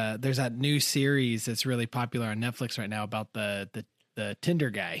that there's that new series that's really popular on Netflix right now about the Tinder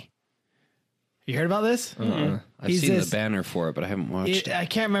guy. You heard about this? I've He's seen this- the banner for it, but I haven't watched it. I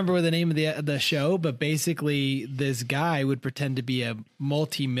can't remember the name of the show, but basically this guy would pretend to be a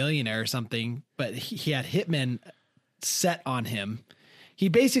multi-millionaire or something, but he had hitmen set on him. He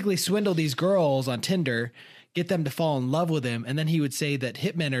basically swindled these girls on Tinder, get them to fall in love with him, and then he would say that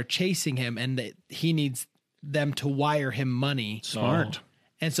hitmen are chasing him and that he needs them to wire him money. Smart.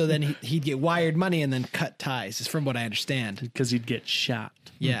 And so then he'd get wired money and then cut ties, is from what I understand. Because he'd get shot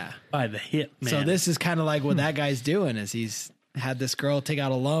Yeah. by the hitman. So this is kind of like what that guy's doing is he's had this girl take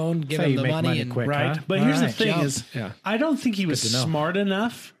out a loan, give how him you the make money, money and quick. right. Huh? But All here's the right, thing jump. is, Yeah. I don't think he was to know. smart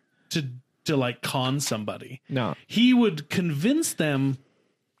enough to like con somebody. No. He would convince them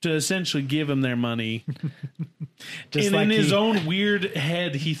to essentially give him their money. Just And like in his he- own weird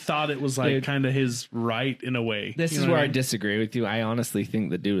head, he thought it was like Dude. kind of his right in a way. This You is know where what I mean? disagree with you. I honestly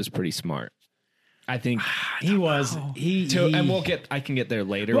think the dude is pretty smart. I think, he was he and I can get there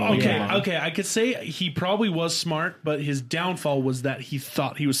later. Well, when we okay, move on. okay. I could say he probably was smart, but his downfall was that he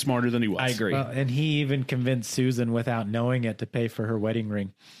thought he was smarter than he was. I agree. well, and he even convinced Susan without knowing it to pay for her wedding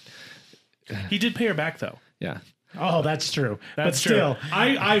ring. He did pay her back though. Yeah. Oh, that's true. That's but still, true.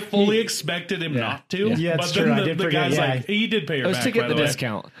 I fully expected him not to. Yeah, but it's then true. I the, did the forget, guy's yeah. like, he did pay her It was back to get by the way.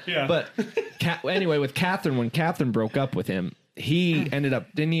 discount. Yeah. But anyway, with Catherine, when Catherine broke up with him, he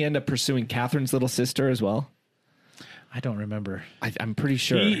didn't he end up pursuing Catherine's little sister as well? I don't remember. I'm pretty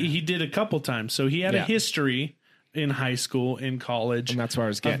sure. He did a couple times. So he had a Yeah. history in high school, in college, And that's where I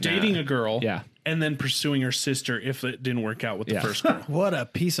was of getting dating at. a girl, Yeah. and then pursuing her sister if it didn't work out with the Yeah. first girl. what a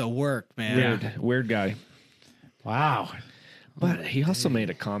piece of work, man. Weird guy. Wow. But he also made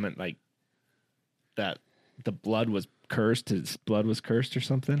a comment like that the blood was cursed. His blood was cursed or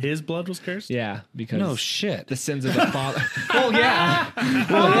something. His blood was cursed. Yeah, because No shit. the sins of the father. Well, yeah.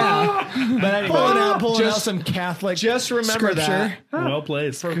 But anyway, Pulling out some Catholic just remember scripture. Well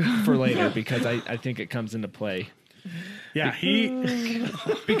played. for later because I think it comes into play. Yeah, he.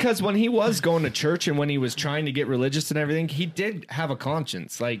 Because when he was going to church and when he was trying to get religious and everything, he did have a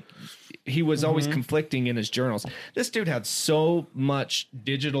conscience. Like he was always conflicting in his journals. This dude had so much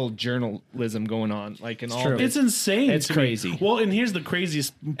digital journalism going on, like in all true. of It's it. insane. It's to me. crazy. Well, and here's the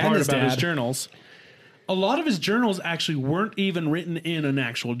craziest part his about his dad. journals. A lot of his journals actually weren't even written in an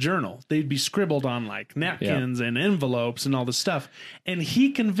actual journal. They'd be scribbled on like napkins and envelopes and all this stuff. And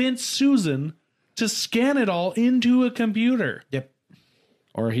he convinced Susan to scan it all into a computer. Yep.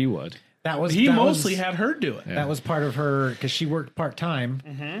 Or he would. That was He that mostly was, had her do it. that was part of her because she worked part time,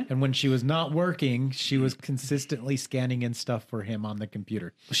 and when she was not working, she was consistently scanning in stuff for him on the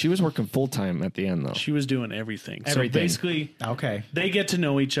computer. She was working full time at the end though. She was doing everything. So Everything. basically, Okay. they get to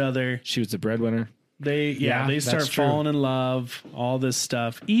know each other. She was the breadwinner. They Yeah, they that's start true. falling in love. All this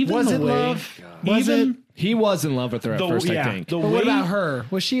stuff. Even Was the it way, love? Was even He was in love with her at the first, yeah, I think. the But what way about her?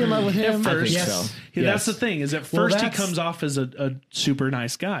 Was she in love with him? At first, think Yes. so. Yeah, that's Yes. the thing. Is at Well, first he that's- comes off as a super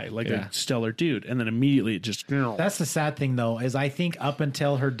nice guy, like Yeah. a stellar dude, and then immediately it just That's the sad thing, though, is I think up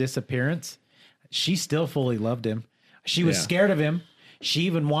until her disappearance, she still fully loved him. She was Yeah. scared of him. She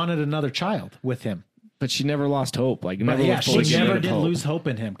even wanted another child with him. But she never lost hope. Like never But yeah, was she fully never gave up did hope. lose hope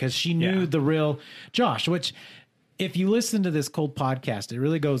in him because she knew Yeah. the real Josh, which if you listen to this Cold podcast, it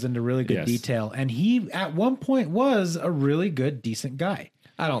really goes into really good Yes. detail. And he at one point was a really good, decent guy.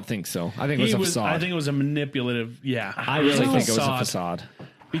 I don't think so. I think it was he a was. facade. I think it was a manipulative. Yeah, I really think it was a facade.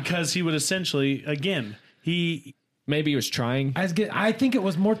 because he would essentially again he Maybe he was trying. I think it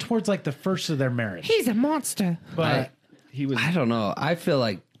was more towards like the first of their marriage. He's a monster. But He was. I don't know. I feel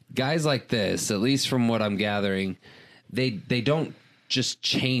like guys like this, at least from what I'm gathering, they don't just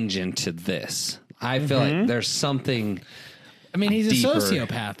change into this. I feel like there's something. I mean, he's Deeper. a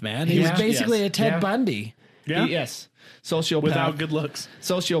sociopath, man. He was Yeah. basically Yes. a Ted Yeah. Bundy. yeah Yes. Sociopath. without good looks.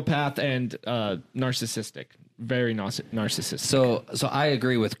 Sociopath and narcissistic. Very narcissistic. So I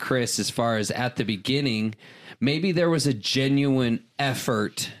agree with Chris as far as at the beginning, maybe there was a genuine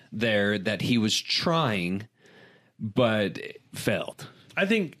effort there that he was trying, but it failed. I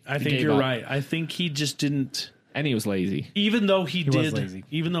think gave you're up. right. I think he just didn't. And he was lazy. Even though he was did, lazy.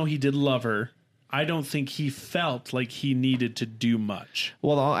 even though he did love her, I don't think he felt like he needed to do much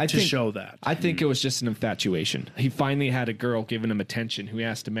Well, I to think show that. I think it was just an infatuation. He finally had a girl giving him attention who he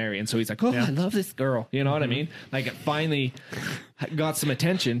has to marry, and so he's like, "Oh, I love this girl." You know what I mean? Like it finally got some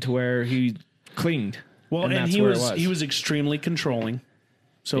attention to where he clinged. Well, and that's he where was it he was extremely controlling.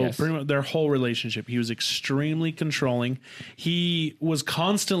 So Yes. pretty much their whole relationship, he was extremely controlling. He was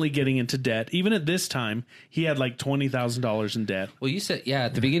constantly getting into debt. Even at this time, he had like $20,000 in debt. Well, you said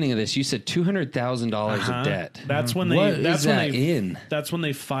at the beginning of this, you said $200,000 of debt. That's when they. What is that's when that they. in? That's when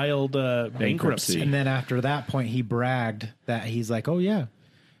they filed bankruptcy. and then after that point, he bragged that he's like, "Oh yeah,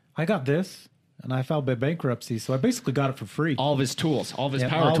 I got this, and I filed by bankruptcy, so I basically got it for free." all of his tools, all of his Yeah,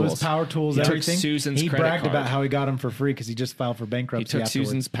 power all tools. his power tools, He took everything. Susan's he credit bragged card. about how he got them for free because he just filed for He bankruptcy. took afterwards.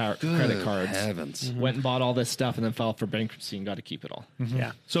 Susan's credit cards, Heavens. went and bought all this stuff, and then filed for bankruptcy and got to keep it all.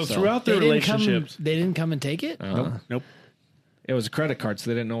 Yeah. So throughout their They didn't come. relationships, They didn't come and take it. nope. It was a credit card, so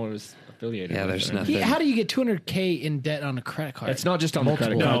they didn't know it was affiliated. Yeah, with there's it. nothing. How do you get $200K in debt on a credit card? It's not just on the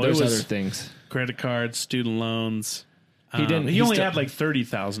credit No, card. it There's was- other things. Credit cards, student loans. He didn't. He only still- had like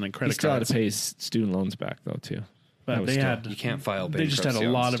 30,000 in He credit still had cards. to pay his student loans back though too. That But was they still- had You can't file They just had a bankruptcy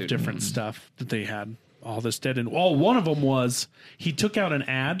on lot of student different loans. stuff that they had all this debt in. Oh, one of them was he took out an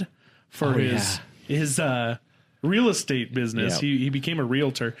ad for his real estate business. Yep. He became a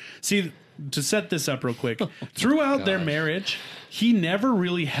realtor. See, to set this up real quick, throughout their marriage, he never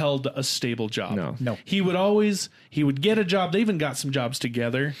really held a stable job. No. He would get a job. They even got some jobs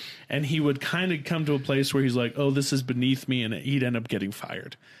together, and he would kind of come to a place where he's like, "Oh, this is beneath me," and he'd end up getting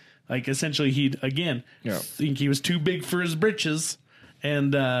fired. Like essentially, he'd again think he was too big for his britches,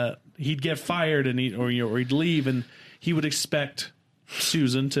 and he'd get fired, and or he'd leave, and he would expect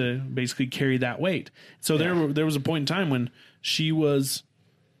Susan to basically carry that weight. So there was a point in time when she was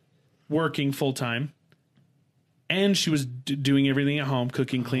working full time, and she was doing everything at home,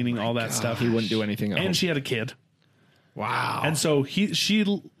 cooking, cleaning, all that stuff. He wouldn't do anything at home. And she had a kid. wow. And so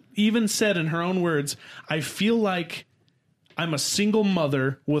she even said in her own words, "I feel like I'm a single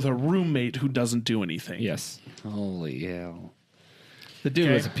mother with a roommate who doesn't do anything." Yes. Holy hell. The dude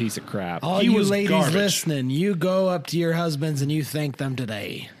Okay. was a piece of crap. All he you was ladies garbage. listening, you go up to your husbands and you thank them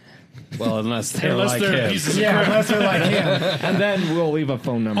today. Well, unless they're Unless like they're him. pieces of Yeah, crap. unless they're like him. And then we'll leave a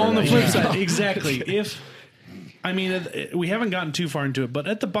phone number. On the that flip you- side, exactly. If I mean, we haven't gotten too far into it, but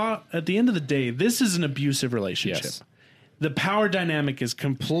at the end of the day, this is an abusive relationship. Yes. The power dynamic is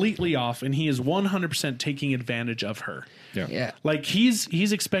completely off, and he is 100% taking advantage of her. Yeah. Like he's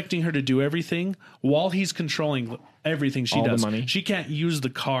expecting her to do everything while he's controlling everything she All the does. money. She can't use the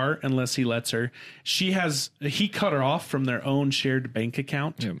car unless he lets her. He cut her off from their own shared bank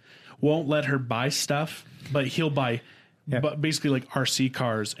account. Yep. Won't let her buy stuff, but he'll buy but basically like RC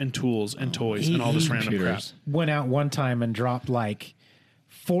cars and tools and toys and all this random crap. computers. Went out one time and dropped like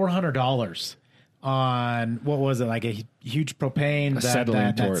 $400 on what was it, like a huge propane,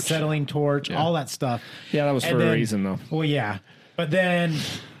 settling torch. settling torch, all that stuff. Yeah, that was And for a then- reason, though. Well, yeah, but then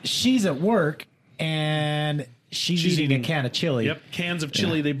she's at work and she's eating a can of chili. Yep, cans of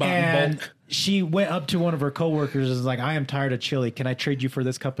chili they bought in And bulk. she went up to one of her coworkers and was like, "I am tired of chili. Can I trade you for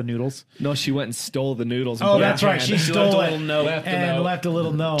this cup of noodles?" No, she went and stole the noodles. And Oh, put it that's in right. her She hand. She stole left a it little note. and left a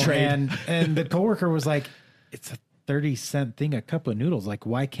little note. Trade. And the coworker was like, "It's a 30-cent thing, a cup of noodles. Like,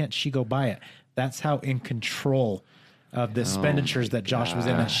 why can't she go buy it?" That's how in control of the expenditures that Josh was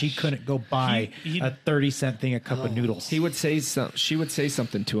in, that she couldn't go buy He- a 30-cent thing, a cup of noodles. He would say she would say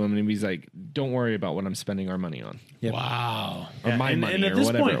something to him, and he's like, "Don't worry about what I'm spending our money on, Wow. or my and, money, and at or this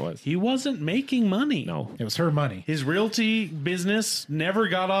whatever point, it was." he wasn't making money. No, It was her money. His realty business never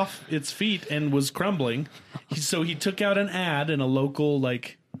got off its feet and was crumbling. So he took out an ad in a local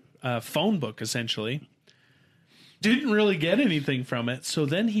phone book, essentially. Didn't really get anything from it. So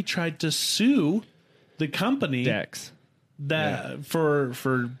then he tried to sue the company Dex. that for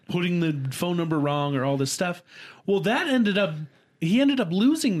putting the phone number wrong or all this stuff. Well, he ended up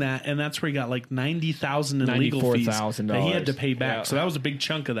losing that, and that's where he got like $90,000 in legal fees $94,000 that he had to pay back. Yeah. So that was a big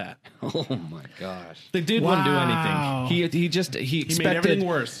chunk of that. Oh my gosh. The dude wouldn't do Wow. anything. He expected everything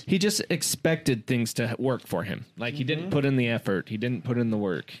worse. He just expected things to work for him. Like he didn't put in the effort. He didn't put in the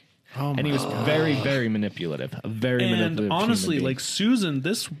work. And he was very, very manipulative. A very manipulative. And honestly, human being. like Susan,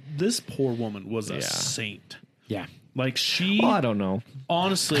 this poor woman was a Yeah. saint. Yeah. Like she, well, I don't know.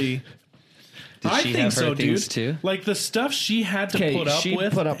 honestly, I she think have her so, things dude. too? Like the stuff she had to Okay, put up she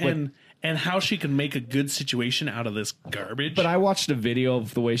with, put up with- and how she could make a good situation out of this garbage. But I watched a video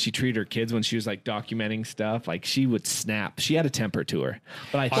of the way she treated her kids when she was like documenting stuff. Like she would snap. She had a temper to her.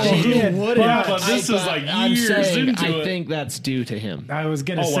 But I think Yeah, but this is like I'm years saying, into I it. think that's due to him. I was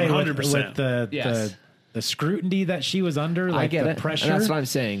going to Oh, say 100%. with the, Yes. the scrutiny that she was under, like I get the it. pressure. And that's what I'm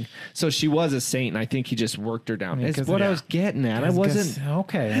saying. So she was a saint, and I think he just worked her down. That's 'cause- what I yeah. was getting at. I wasn't.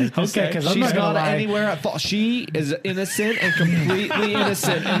 okay. Okay. Because I'm She's not gonna not lie. anywhere at fault. She is innocent and completely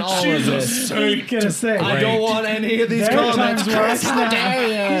innocent in all She's of a this. I was gonna say. I don't want any of these There are comments. times where I Chris, how snap. dare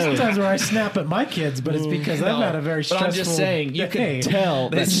There's you? times where I snap at my kids, but it's because I've No, had a very but stressful I'm just saying, you day. could tell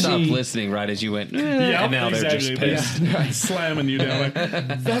They that stopped she. listening right as you went. yeah, and now they're just pissed. slamming you down. Like,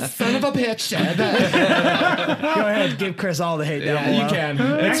 That son of a bitch. Go ahead, give Chris all the hate down below. You can.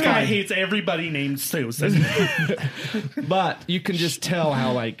 that It's guy fine. hates everybody named Susan. But you can just tell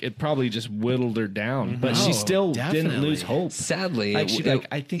how like it probably just whittled her down. But she Oh, still didn't definitely. lose hope. Sadly, Like, she- like,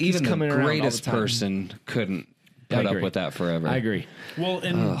 I think he's even coming the around all the greatest time. person couldn't put up agree. with that forever. I agree. Well,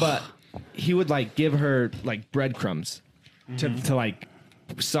 and But he would like give her like breadcrumbs to like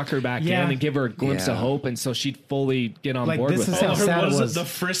suck her back Yeah. in and give her a glimpse of Yeah. hope, and so she'd fully get on Like, board this with is it. how Or sad it was was. it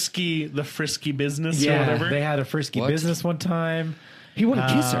the frisky business or Yeah, whatever? they had a frisky What? business one time. He wouldn't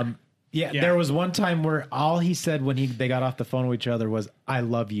kiss her. Yeah, Yeah. there was one time where all he said when they got off the phone with each other was "I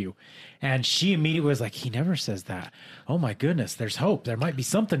love you," and she immediately was like, "He never says that." Oh my goodness, there's hope. There might be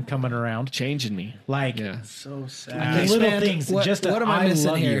something coming around. Changing me. Like Yeah. so the sad. little Man, things. what- just what am I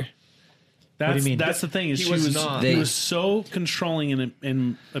missing love here? You. That's, do you mean? That's the thing. Is He she was was not. he They- was so controlling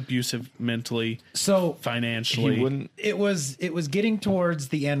and abusive mentally, So financially. He wouldn't. it was getting towards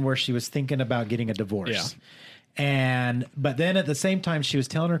the end where she was thinking about getting a divorce. But then at the same time she was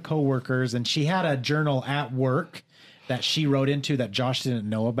telling her coworkers, and she had a journal at work that she wrote into that Josh didn't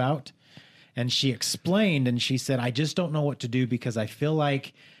know about. And she explained, and she said, "I just don't know what to do because I feel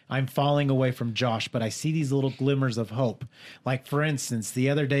like I'm falling away from Josh, but I see these little glimmers of hope. Like, for instance, the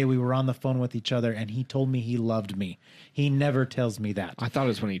other day we were on the phone with each other and he told me he loved me. He never tells me that. I thought it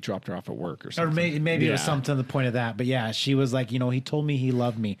was when he dropped her off at work or Or something. maybe it was Yeah. something to the point of that. But yeah, she was like, he told me he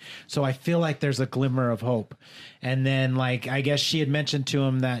loved me. So I feel like there's a glimmer of hope. And then, like, I guess she had mentioned to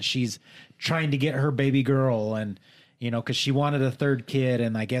him that she's trying to get her baby girl and, because she wanted a third kid.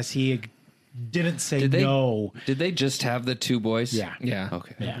 And I guess he didn't say Did they? no. Did they just have the two boys? Yeah. Yeah.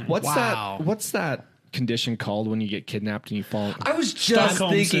 Okay. Yeah. What's that condition called when you get kidnapped and you fall? I was just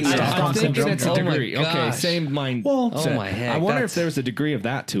Stockholm thinking syndrome. that. I'm thinking it's a Oh my degree. Okay, gosh. same mind. Well, Oh my heck, I wonder that's- if there was a degree of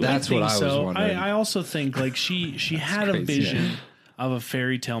that to it. That's what I was so. wondering. I also think like she had a crazy. vision of a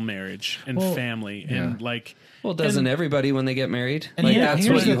fairy tale marriage and family and like. Well, doesn't and- everybody when they get married? And Like yeah, that's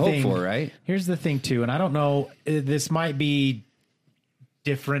here's what you the hope thing. for, right? Here's the thing, too. And I don't know, this might be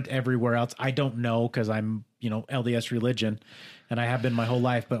different everywhere else. I don't know because I'm, LDS religion and I have been my whole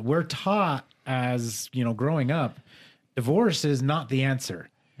life. But we're taught as, growing up, divorce is not the answer.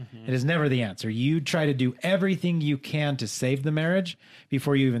 It is never the answer. You try to do everything you can to save the marriage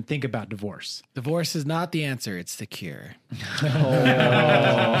before you even think about divorce. Divorce is not the answer; it's the cure.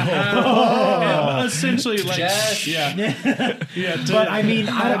 essentially like Just- yeah. But I mean,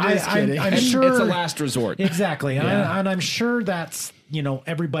 just kidding. I'm It's sure a last resort. Exactly. And I'm sure that's,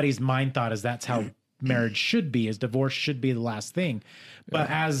 everybody's mind thought is that's how marriage should be, is divorce should be the last thing. But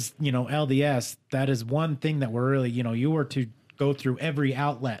as, LDS, that is one thing that we're really, you were to go through every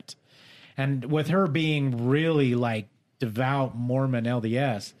outlet. And with her being really like devout Mormon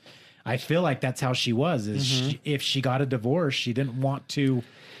LDS, I feel like that's how she was. Is if she got a divorce, she didn't want to.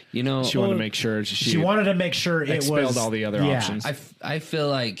 You know, She wanted to make sure She wanted to make sure it expelled was all the other options. I feel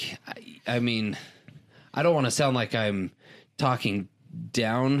like, I mean, I don't want to sound like I'm talking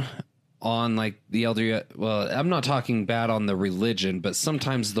down on like the elder. Well, I'm not talking bad on the religion, but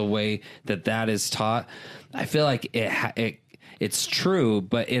sometimes the way that is taught, I feel like it's true,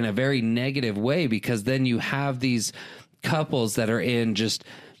 but in a very negative way, because then you have these couples that are in just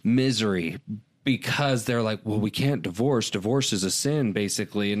misery because they're like, well, we can't divorce. Divorce is a sin,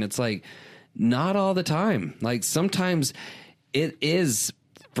 basically. And it's like, not all the time. Like sometimes it is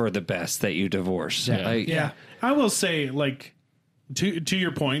for the best that you divorce. Like, Yeah. I will say, like, to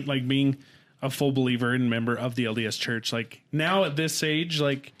your point, like being a full believer and member of the LDS Church, like now at this age,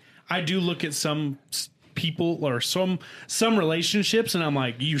 like I do look at some people or some relationships, and I'm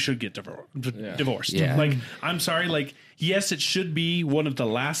like, you should get divorced. Yeah. Like, I'm sorry, like, yes, it should be one of the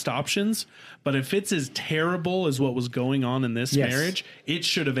last options, but if it's as terrible as what was going on in this Yes. marriage, it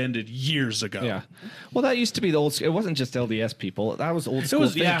should have ended years ago. Yeah. Well, that used to be the old. It wasn't just LDS people. That was old school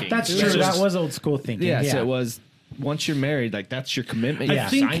was- yeah, thinking. That's It true. was That just- was old school thinking. Yes, yeah. it was. Once you're married, like that's your commitment. I You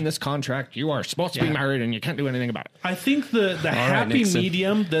think- sign this contract. You are supposed to be married, and you can't do anything about it. I think the happy Nixon.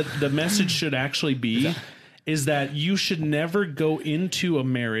 medium that the message should actually be is that you should never go into a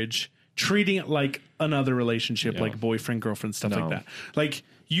marriage treating it like another relationship, like boyfriend, girlfriend, stuff like that. Like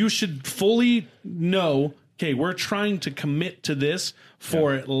you should fully know, okay, we're trying to commit to this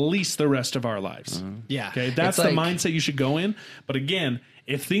for at least the rest of our lives. Yeah. Okay, that's It's the like- mindset you should go in. But again,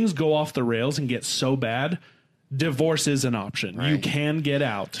 if things go off the rails and get so bad, divorce is an option. You can get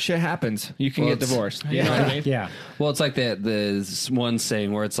out. Shit happens. You can Well, get it's- divorced. You know what I mean? Yeah. Well, it's like the one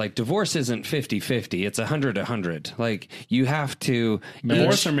saying where it's like divorce isn't 50-50. It's 100-100. Like you have to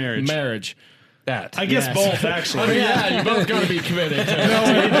Divorce or marriage? Marriage. that. I guess both, actually. Yeah, you both got to be committed.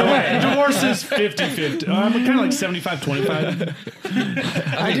 Divorce is 50-50. I'm kind of like 75-25.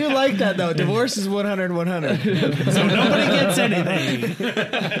 I do like that though. Divorce is 100-100. So nobody gets anything.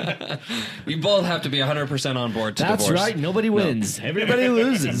 You both have to be 100% on board to That's divorce. right. Nobody wins. Everybody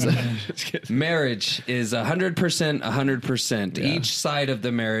loses. Marriage is 100%, 100%. Each side of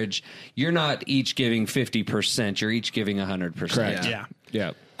the marriage, you're not each giving 50%. You're each giving 100%. Correct. Yeah.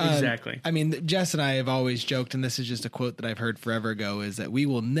 Yeah. Exactly. I mean, Jess and I have always joked, and this is just a quote that I've heard forever ago, is that we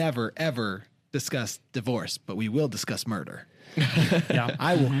will never, ever discuss divorce, but we will discuss murder. Yeah.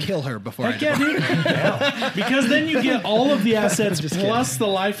 I will kill her before I Yeah, divorce. dude. Because then you get all of the assets plus the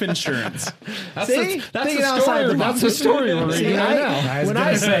life insurance. See? That's Thinking the outside story. the That's box. the story we're See, reading right now. I was when going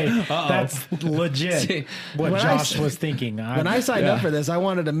I to say, that's legit See, what when Josh was thinking. When I signed up for this, I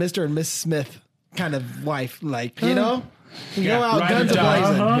wanted a Mr. and Mrs. Smith kind of wife, like, you know? Go out, ride guns or die.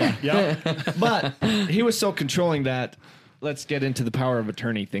 a-blazing. Yeah. But he was so controlling that. Let's get into the power of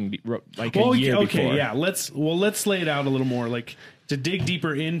attorney thing. Like Well, a year okay, before. yeah. Let's lay it out a little more, like to dig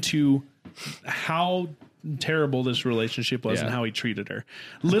deeper into how terrible this relationship was Yeah. and how he treated her.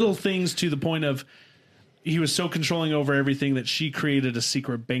 Little things to the point of he was so controlling over everything that she created a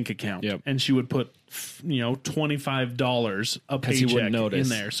secret bank account, Yep. and she would put $25 a he wouldn't paycheck in notice.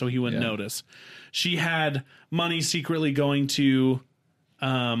 there so he wouldn't Yeah. notice. She had money secretly going to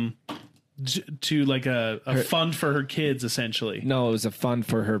like a fund for her kids, essentially. No, it was a fund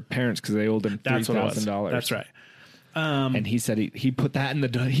for her parents because they owed him That's what it was. $3,000. That's right. And he said he put that in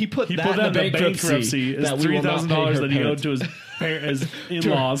the He put that in the bankruptcy as we will not pay $3,000 her that he owed parents. to his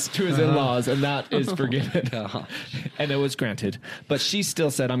in-laws. to his in-laws, and that is forgiven. And it was granted. But she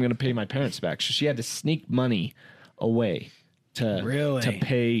still said, I'm going to pay my parents back. So she had to sneak money away to Really?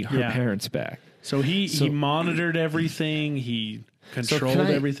 pay her Yeah. parents back. So he monitored everything. He controlled can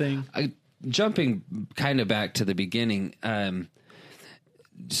I- everything. Jumping kind of back to the beginning,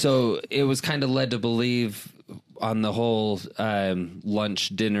 so it was kind of led to believe on the whole lunch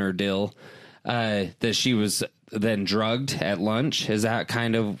dinner deal that she was then drugged at lunch. Is that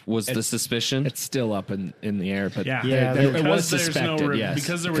kind of was the suspicion? It's still up in the air, but Yeah, Yeah, it because was there's suspected, yes.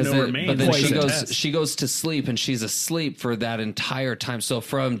 because there were 'Cause no then- remains. but then like she the goes test. she goes to sleep, and she's asleep for that entire time. So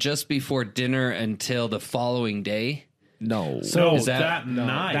from just before dinner until the following day. no. So Is that-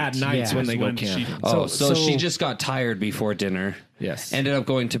 night, that night's Yeah. when they go when she- camping. Oh, So- so she just got tired before dinner. Yes. Ended up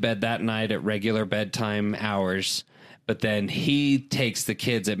going to bed that night at regular bedtime hours. But then he takes the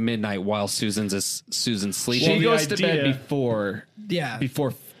kids at midnight while Susan's sleeping. She the goes to bed idea- before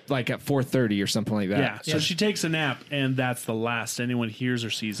like at 4:30 or something like that. Yeah, so she takes a nap, and that's the last anyone hears or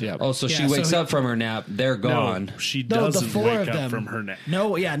sees. Yeah. Oh, so she Yeah, so wakes he- up from her nap. They're gone. No, she No, the doesn't four wake of up them from her nap.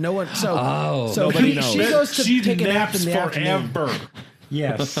 No, yeah, no one. So, Oh. so Nobody he, knows. she goes to She take a nap naps in the afternoon. forever.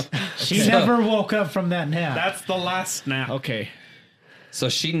 Yes. She never woke up from that nap. That's the last nap. Okay. So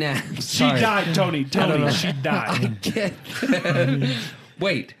she naps. She died, Tony. Tony, she died.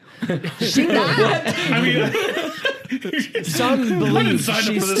 Wait. I mean, Some believe sign up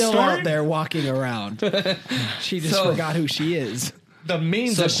she's for this still story. out there walking around. She just So- forgot who she is. The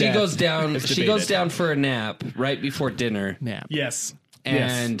means So of she death goes down. is She goes debated. down for a nap right before dinner, Nap. yes.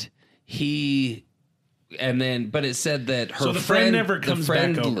 and but it said that her So the friend never comes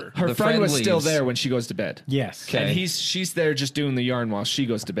back over. Her the friend was still leaves. there when she goes to bed. yes. Okay. And she's there just doing the yarn while she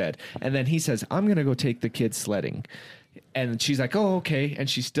goes to bed. And then he says, I'm going to go take the kids sledding. And she's like, oh, okay. And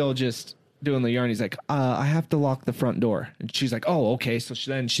she's still just doing the yarn. He's like, I have to lock the front door. And she's like, oh, okay. So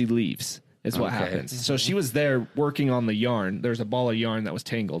then she leaves. Is what Okay. happens. So she was there working on the yarn. There's a ball of yarn that was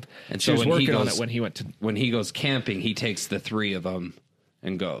tangled. And she so was when he working on goes- it when he went to. When he goes camping, he takes the three of them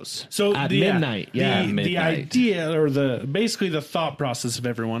and goes. So At the, midnight, yeah. the Midnight. idea or basically the thought process of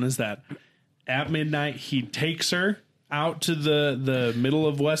everyone is that at midnight he takes her out to the middle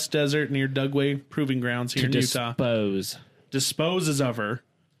of West Desert near Dugway Proving Grounds here in Utah, disposes of her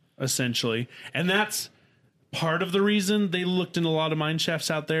essentially, and that's part of the reason they looked in a lot of mine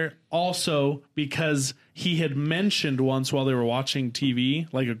shafts out there. Also because he had mentioned once while they were watching TV,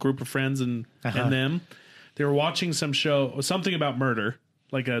 like a group of friends and them, they were watching some show, something about murder,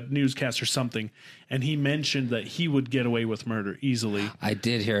 like a newscast or something, and he mentioned that he would get away with murder easily. I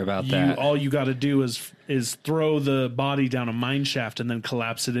did hear about that. All you got to do is throw the body down a mine shaft and then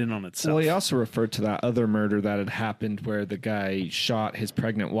collapse it in on itself. Well, he also referred to that other murder that had happened where the guy shot his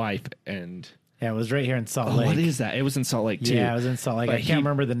pregnant wife and. Yeah, it was right here in Salt Oh, Lake. what is that? It was in Salt Lake too. Yeah, it was in Salt Lake. But I can't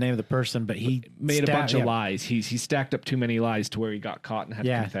remember the name of the person, but he made a bunch yeah. of lies. He stacked up too many lies to where he got caught and had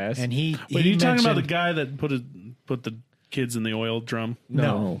to confess. and he. Wait, are he you talking about the mentioned- guy that put the kids in the oil drum?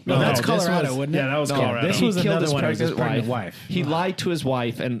 no, No, that's this Colorado, was- wouldn't it? Yeah, that was No, Colorado. this He was killed another his one. It was his pregnant pregnant wife. He lied to his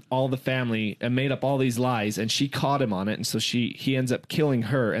wife and all the family and made up all these lies, and she caught him on it. And so he ends up killing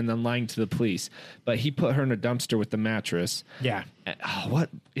her and then lying to the police. But he put her in a dumpster with the mattress. Yeah. And- what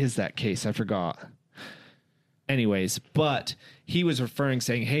is that case? I forgot. Anyways, but he was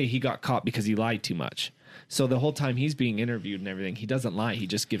saying, hey, he got caught because he lied too much. So the whole time he's being interviewed and everything, he doesn't lie. He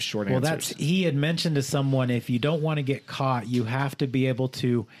just gives short Well, answers. he had mentioned to someone, if you don't want to get caught, you have to be able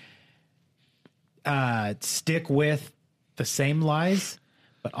to stick with the same lies,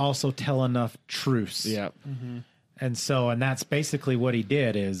 but also tell enough truths. Yeah. And that's basically what he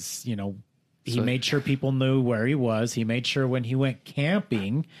did is, he made sure people knew where he was. He made sure when he went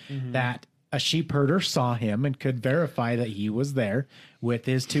camping that a sheep herder saw him and could verify that he was there with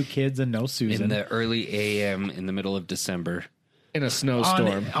his 2 kids and no Susan. In the early AM in the middle of December. In a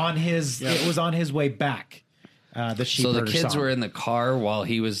snowstorm. It was on his way back. The sheep So the herder kids saw were him. in the car while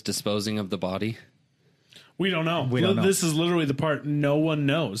he was disposing of the body? We don't know. We don't know. This is literally the part no one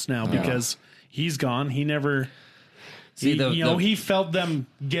knows now because he's gone. He never. See, He felt them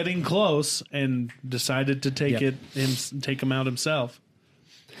getting close and decided to take him out himself.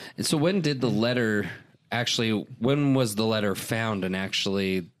 And so when did the letter when was the letter found and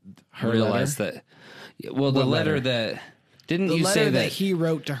actually realized that? Well, the letter that didn't The you letter say that that he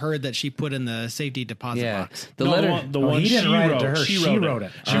wrote to her that she put in the safety deposit box. the No, letter the one he she didn't write it wrote. to her. She wrote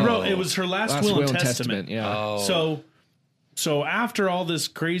it. She wrote it was her last will and testament. Yeah. So after all this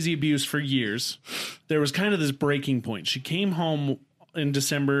crazy abuse for years, there was kind of this breaking point. She came home in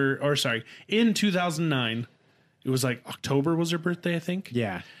in 2009. It was like October was her birthday, I think.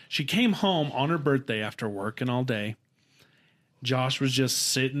 Yeah. She came home on her birthday after working all day. Josh was just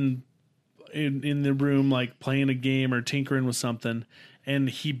sitting in the room, like playing a game or tinkering with something. And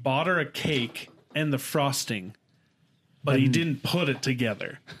he bought her a cake and the frosting, but he didn't put it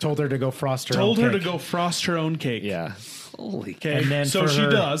together. Told her to go frost her Told own her to cake. go frost her own cake. Yeah. holy Okay. And then so for she her-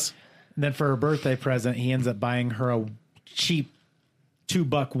 does. And then for her birthday present, he ends up buying her a cheap $2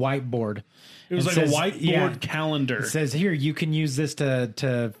 whiteboard. It was And like says- a whiteboard calendar. It says here you can use this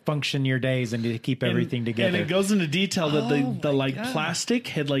to function your days and to keep everything together. And it goes into detail that the plastic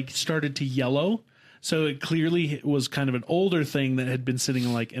had like started to yellow. So it clearly was kind of an older thing that had been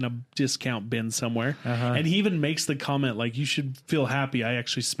sitting like in a discount bin somewhere. And he even makes the comment like, you should feel happy. I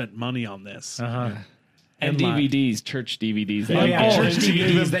actually spent money on this. And my- DVDs, church DVDs. Oh, yeah, Oh, church and she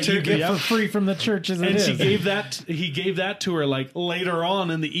gave DVDs him that you church- get yep. for free from the church as it And is. he gave that to her like later on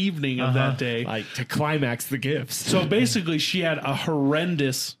in the evening of that day. Like to climax the gifts. So basically, she had a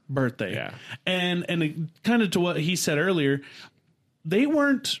horrendous birthday. Yeah. And it, kind of to what he said earlier, they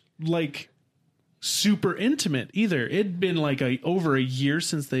weren't like super intimate either. It'd been like over a year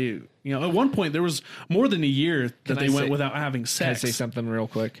since they, at one point there was more than a year that Can they I went say- without having Can I sex. say something real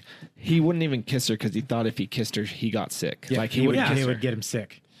quick? He wouldn't even kiss her because he thought if he kissed her, he got sick. Yeah, Like he would, wouldn't kiss he her. would get him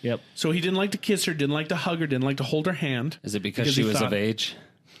sick. Yep. So he didn't like to kiss her, didn't like to hug her, didn't like to hold her hand. Is it because Because she he was thought- of age?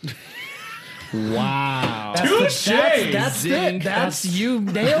 Wow. Touche! That's it. That's you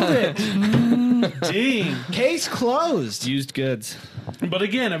nailed it. Ding. Case closed. Used goods. But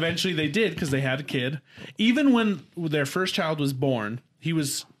again, eventually they did because they had a kid. Even when their first child was born, he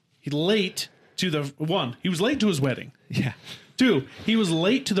was late to he was late to his wedding. Yeah. 2, he was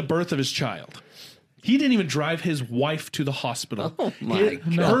late to the birth of his child. He didn't even drive his wife to the hospital. Oh, my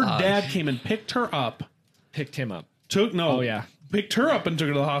Her gosh. dad came and picked her up. Picked him up. Picked her up and took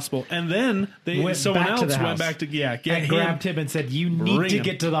her to the hospital, and then someone back to else the went house. back to get And him. grabbed him and said, "You need Bring to him."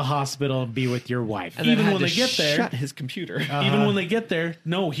 get to the hospital and be with your wife." And then Even had when to they get there- shut his computer. Even when they get there,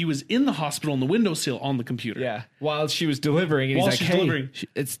 no, he was in the hospital on the windowsill on the computer. Yeah. While she was delivering, and While he's she's like, "Hey, delivering.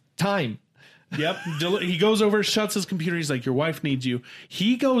 it's time." Yep. He goes over, shuts his computer. He's like, your wife needs you.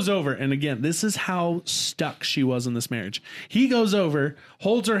 He goes over. And again, this is how stuck she was in this marriage. He goes over,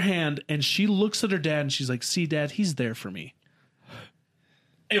 holds her hand, and she looks at her dad and she's like, see, Dad, he's there for me.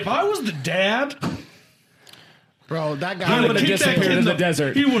 If I was the dad, Bro, that he guy would would've have kicked that disappeared kid in the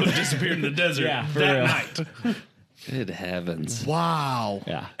desert. He would have disappeared in the desert Yeah, for that real. night. Good heavens. Wow.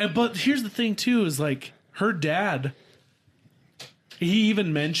 Yeah. But here's the thing, too, is like her dad, he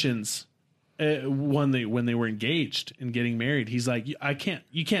even mentions when they were engaged and getting married, he's like,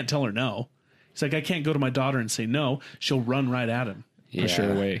 you can't tell her no. He's like, I can't go to my daughter and say no. She'll run right at him. Push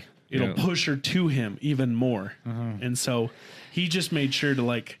her away. It'll Yeah. push her to him even more. And so he just made sure to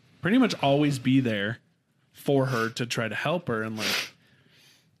like pretty much always be there for her to try to help her. And like,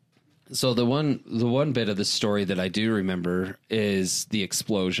 So the one bit of the story that I do remember is the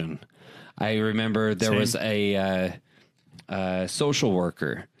explosion. I remember there Same. was a social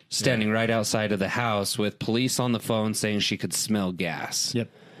worker standing right outside of the house with police on the phone saying she could smell gas. Yep.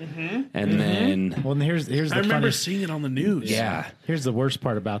 And then Well, and here's the I remember funny- seeing it on the news. yeah, Here's the worst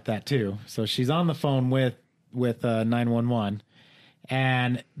part about that too. So she's on the phone with 911,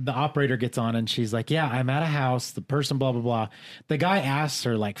 and the operator gets on, and she's like, "Yeah, I'm at a house. The person, blah blah blah." The guy asks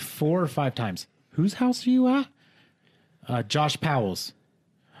her like 4 or 5 times, "Whose house are you at?" Josh Powell's.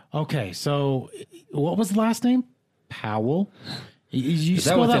 Okay, so what was the last name? Powell. You Is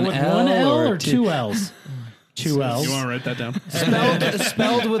that spell with that an with L one L or or two? 2 L's? 2 L's. You want to write that down?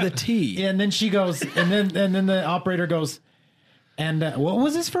 Spelled with a T. And then she goes, and then the operator goes, And what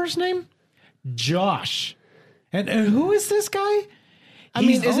was his first name? Josh. And who is this guy? I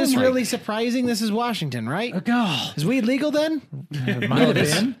mean, is oh this my- really surprising? This is Washington, right? God, Is weed legal then? it might have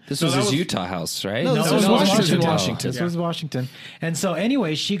been. This No, was that his was- Utah house, right? No, No, this this was was Washington. Washington. This was Washington. And so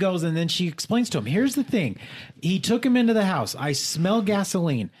anyway, she goes and then she explains to him, here's the thing. He took him into the house. I smell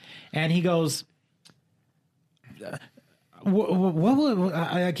gasoline. And he goes,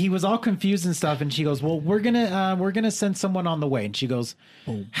 what he was all confused and stuff. And she goes, well, we're gonna send someone on the way. And she goes,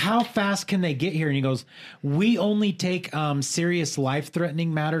 how fast can they get here? And he goes, we only take serious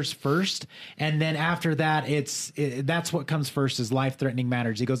life-threatening matters first, and then after that that's what comes first is life-threatening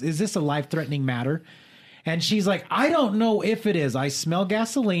matters. He goes, is this a life-threatening matter? And she's like, I don't know if it is. I smell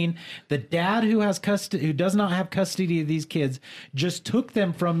gasoline. The dad who does not have custody of these kids just took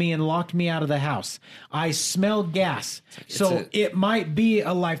them from me and locked me out of the house. I smell gas. So it might be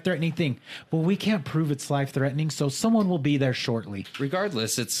a life-threatening thing. Well, we can't prove it's life-threatening, so someone will be there shortly.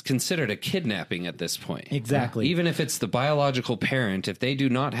 Regardless, it's considered a kidnapping at this point. Exactly. Even if it's the biological parent, if they do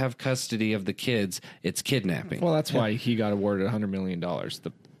not have custody of the kids, it's kidnapping. Well, that's why he got awarded $100 million,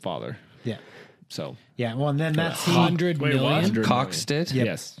 the father. Yeah. So, Yeah. Well, and then that's $100 Wait, what? million? 100 Cox million. did?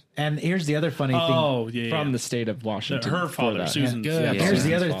 Yes. And here's the other funny thing. Oh, yeah. From the state of Washington. her for father, that. Susan. Good. Yeah, Here's the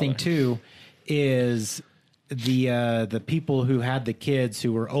Susan's other thing father. too, is the people who had the kids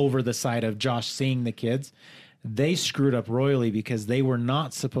who were over the side of Josh seeing the kids, they screwed up royally because they were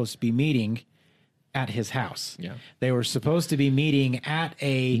not supposed to be meeting at his house. Yeah. They were supposed to be meeting at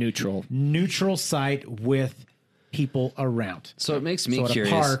a neutral site with people around. So it makes me So at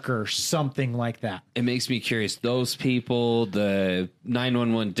curious. a park or something like that. It makes me curious. Those people, the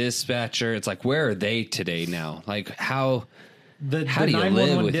 911 dispatcher, it's like, where are they today now? Like, how The do you live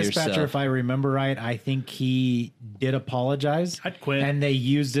 911 with dispatcher, yourself? if I remember right, I think he did apologize. I'd quit. And they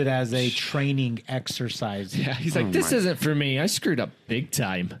used it as a training exercise. Yeah, he's like, this isn't for me. I screwed up big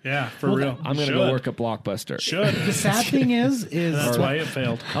time. Yeah, for real. I'm going to go work at Blockbuster. Should. The sad thing is That's why it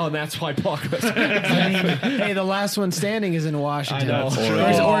failed. Oh, and that's why Blockbuster. Hey, the last one standing is in Washington. I know. Or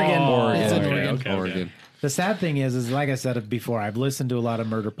it's Oregon. Oregon. It's in Okay, Oregon. okay. Oregon. the sad thing is like I said before, I've listened to a lot of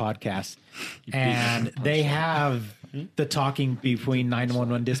murder podcasts, and they have the talking between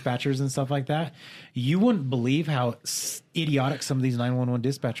 911 dispatchers and stuff like that. You wouldn't believe how idiotic some of these 911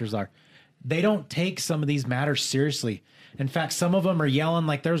 dispatchers are. They don't take some of these matters seriously. In fact, some of them are yelling.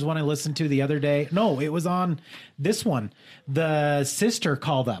 Like there's one I listened to the other day. No, it was on this one. The sister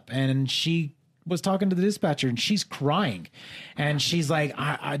called up and she was talking to the dispatcher and she's crying. And she's like,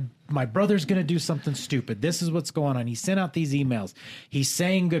 my brother's going to do something stupid. This is what's going on. He sent out these emails. He's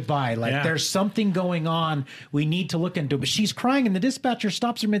saying goodbye. Like Yeah. there's something going on. We need to look into it. But she's crying and the dispatcher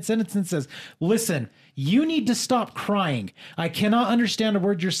stops her mid-sentence and says, listen, you need to stop crying. I cannot understand a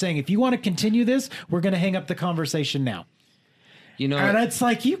word you're saying. If you want to continue this, we're going to hang up the conversation now. You know, And it's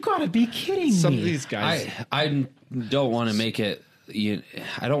like, you got to be kidding Some me. of these guys. I don't want to make it.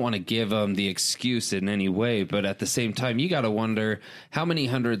 I don't want to give them the excuse in any way, but at the same time, you got to wonder how many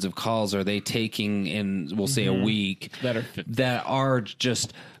hundreds of calls are they taking in, we'll say, a week that are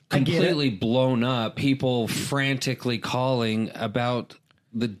just completely blown up. People frantically calling about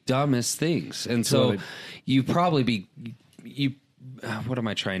the dumbest things, and so you probably what am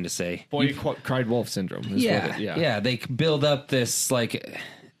I trying to say? Boy cried wolf syndrome. is what Yeah. They build up this like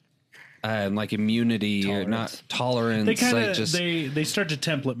immunity or not tolerance. They kind like of just they start to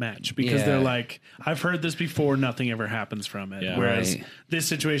template match because Yeah. they're like, I've heard this before, nothing ever happens from it. Yeah. Whereas Right. this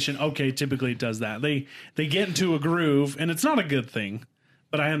situation, okay, typically it does that. They get into a groove, and it's not a good thing,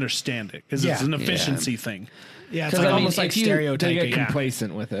 but I understand it because it's Yeah. an efficiency thing. Yeah, it's 'Cause, like I mean, almost like if you- they stereotyping. get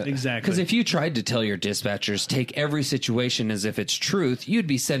complacent with it. Exactly. because if you tried to tell your dispatchers take every situation as if it's truth, you'd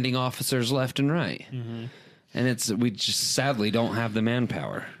be sending officers left and right. Mm-hmm. And we just sadly don't have the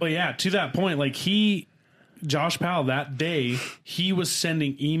manpower. But yeah, to that point, like Josh Powell, that day, he was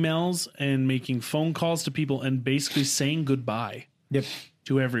sending emails and making phone calls to people and basically saying goodbye Yep.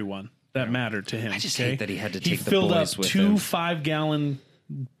 to everyone that mattered to him. I just okay? hate that he had to He take the filled boys up with two him. 5-gallon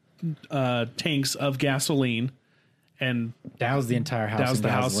tanks of gasoline and Doused the entire house doused in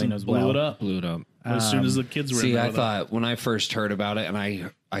the house gasoline and as blew well. it up Blew it up. as soon as the kids were in See, there I with it. thought when I first heard about it and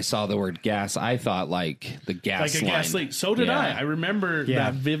I saw the word gas, I thought like the gas like a line. gas leak. So did Yeah. I remember Yeah.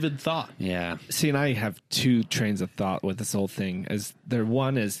 that vivid thought. Yeah. See, and I have two trains of thought with this whole thing.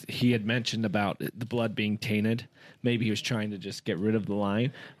 One is he had mentioned about the blood being tainted. Maybe he was trying to just get rid of the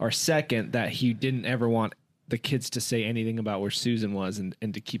line. Or second, that he didn't ever want the kids to say anything about where Susan was and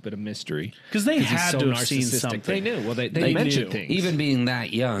to keep it a mystery. Because they He's had so to have seen narcissistic. something. They knew. Well, they They mentioned knew. things. Even being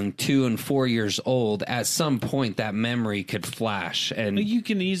that young, 2 and 4 years old, at some point that memory could flash. And You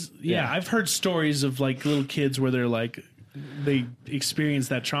can I've heard stories of like little kids where they're like, they experience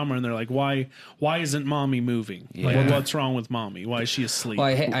that trauma and they're like, why isn't mommy moving? Like, what's wrong with mommy? Why is she asleep? Well,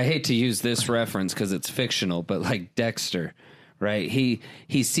 I hate to use this reference because it's fictional, but like Dexter, right? He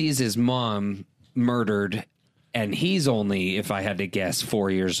sees his mom murdered, and he's only, if I had to guess, 4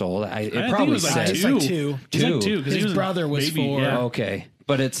 years old. It think probably it was like said It's like two. He's like two, 'cause he His was a brother was baby, 4. yeah. Okay.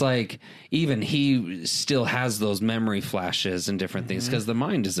 But it's like even he still has those memory flashes and different things because the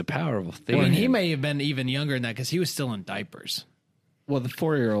mind is a powerful thing. I mean, he may have been even younger than that because he was still in diapers. Well, the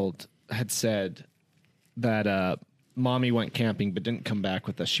 4-year-old had said that mommy went camping but didn't come back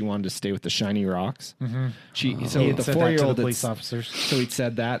with us. She wanted to stay with the shiny rocks. So He the had said that to 4-year-old the police officers. So he'd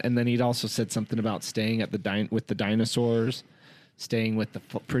said that, and then he'd also said something about staying at the with the dinosaurs, staying with the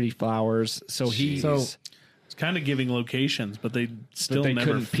pretty flowers. So he It's kind of giving locations, but they still they never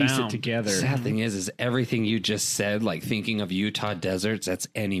couldn't piece it found. together. Sad thing is everything you just said, like thinking of Utah deserts, that's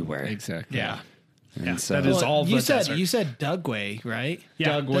anywhere. Exactly. Yeah. Yeah, so- that is all you the said desert. you said Dugway, right?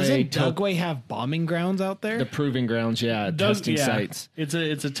 Yeah. Dugway, Doesn't Dugway have bombing grounds out there? the proving grounds, Doug- testing yeah, sites. It's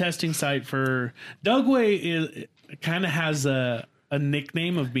a testing site for Dugway. Is kind of has a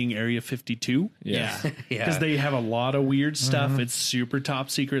nickname of being Area 52. yeah. Because they have a lot of weird stuff. It's super top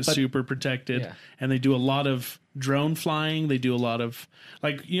secret, super protected, Yeah. and they do a lot of drone flying. They do a lot of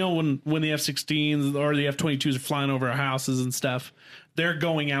when the F-16s or the F-22s are flying over our houses and stuff. They're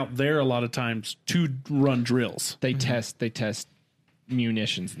going out there a lot of times to run drills. They test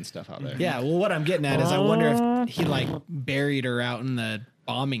munitions and stuff out there. Yeah, well, what I'm getting at is I wonder if he like buried her out in the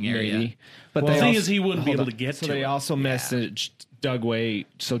bombing area. Maybe. But The they thing also- is, he wouldn't be hold able on. to get So to they it. also messaged Dugway.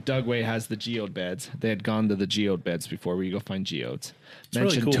 So Dugway has the geode beds. They had gone to the geode beds before where you go find geodes. really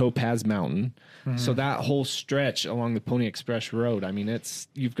Mentioned cool. Topaz Mountain. So that whole stretch along the Pony Express Road. I mean,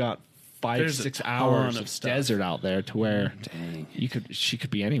 you've got There's a 5-6 ton hours of of stuff. desert out there to where Dang. she could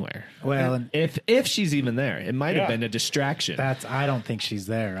be anywhere. Well, and If she's even there, it might have been a distraction. I don't think she's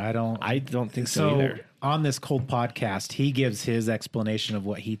there. I don't think so either. On this Cold podcast, he gives his explanation of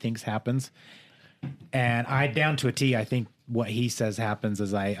what he thinks happens. And down to a T, I think what he says happens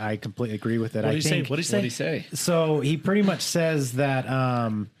is I completely agree with it. What I do you say? think, What do you say? What'd he say? So he pretty much says that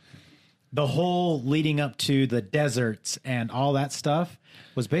the whole leading up to the deserts and all that stuff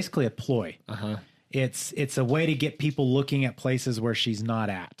was basically a ploy. It's a way to get people looking at places where she's not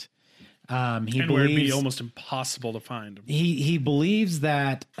at. He And believes where it'd be almost impossible to find. he believes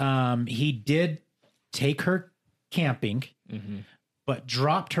that he did take her camping, but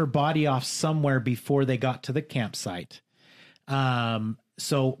dropped her body off somewhere before they got to the campsite.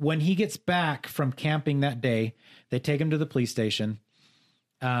 So when he gets back from camping that day, they take him to the police station.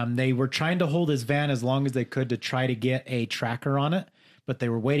 They were trying to hold his van as long as they could to try to get a tracker on it, but they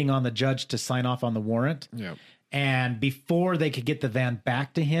were waiting on the judge to sign off on the warrant. Yep. And before they could get the van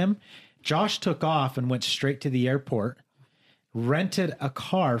back to him, Josh took off and went straight to the airport, rented a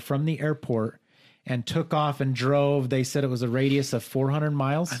car from the airport, and took off and drove. They said it was a radius of 400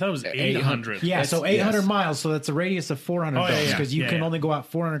 miles. I thought it was 800. Yeah, so 800 yes. miles. So that's a radius of 400 Oh, yeah, because yeah. you can Yeah. only go out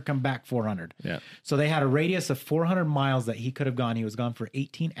 400, come back 400. Yeah. So they had a radius of 400 miles that he could have gone. He was gone for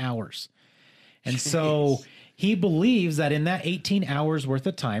 18 hours. And so he believes that in that 18 hours worth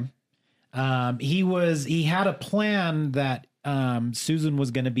of time, he had a plan that Susan was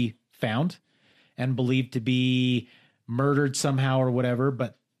going to be found and believed to be murdered somehow or whatever,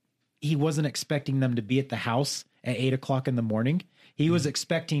 but he wasn't expecting them to be at the house at 8:00 in the morning. He was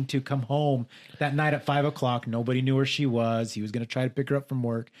expecting to come home that night at 5:00. Nobody knew where she was. He was going to try to pick her up from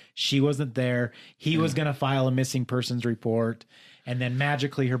work. She wasn't there. He was going to file a missing persons report, and then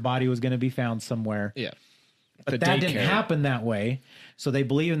magically her body was going to be found somewhere. Yeah. But that didn't happen that way. So they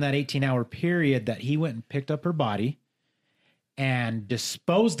believe in that 18-hour period that he went and picked up her body and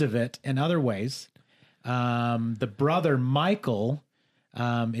disposed of it in other ways. The brother, Michael,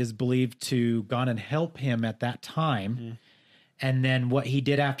 is believed to gone and help him at that time. And then what he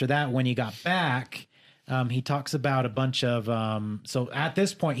did after that, when he got back, he talks about a bunch of, so at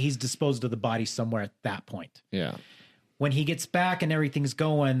this point, he's disposed of the body somewhere at that point. Yeah. When he gets back and everything's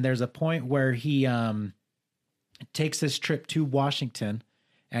going, there's a point where he takes this trip to Washington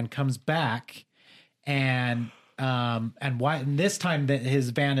and comes back, and this time that his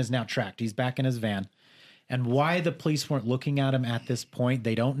van is now tracked. He's back in his van, and why the police weren't looking at him at this point,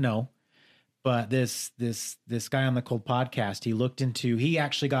 they don't know. But this guy on the Cold podcast, he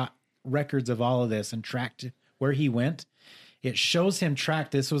actually got records of all of this and tracked where he went. It shows him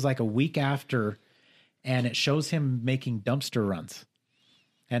tracked. This was like a week after, and it shows him making dumpster runs.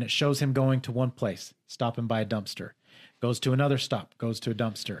 And it shows him going to one place, stopping by a dumpster, goes to another stop, goes to a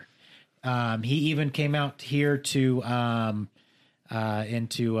dumpster. He even came out here to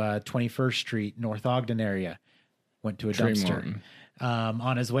into 21st Street, North Ogden area, went to a Tree dumpster. Martin.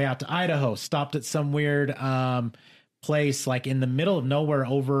 On his way out to Idaho, stopped at some weird place like in the middle of nowhere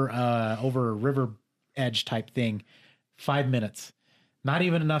over a river edge type thing. 5 minutes. Not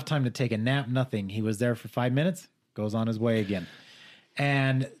even enough time to take a nap, nothing. He was there for 5 minutes, goes on his way again.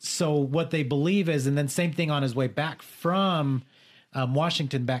 And so what they believe is, and then same thing on his way back from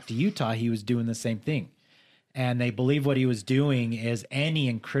Washington back to Utah, he was doing the same thing. And they believe what he was doing is any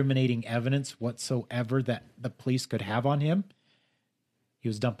incriminating evidence whatsoever that the police could have on him, he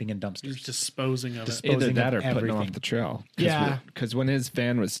was dumping in He was dumpsters. disposing of it. Disposing Either that or of putting everything. off the trail. Yeah. Because when his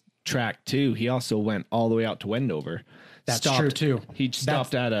van was tracked too, he also went all the way out to Wendover. That's true, too. He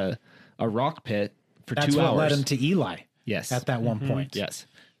stopped at a rock pit for That's 2 what hours. led him to Eli. Yes. At that one point. Yes.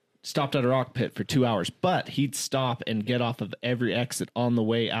 Stopped at a rock pit for 2 hours, but he'd stop and get off of every exit on the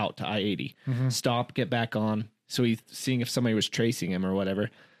way out to I-80. Stop, get back on. So he's seeing if somebody was tracing him or whatever.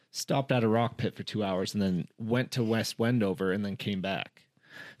 Stopped at a rock pit for 2 hours and then went to West Wendover and then came back.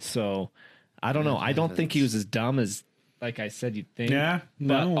 So I don't know. I don't think he was as dumb as, like I said, you'd think. Yeah,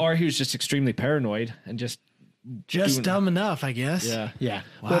 But, no. or he was just extremely paranoid and just doing- dumb enough, I guess. Yeah. Yeah.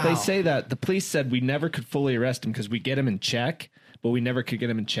 Well, they Wow. say that the police said we never could fully arrest him because we get him in check, but we never could get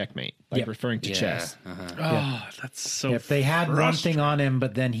him in checkmate, like Yep. referring to chess. Oh, that's so. If they had one thing on him,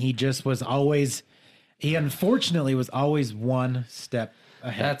 but then he just was always, he unfortunately was always one step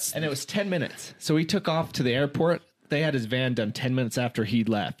ahead. That's And it was 10 minutes. So he took off to the airport. They had his van done 10 minutes after he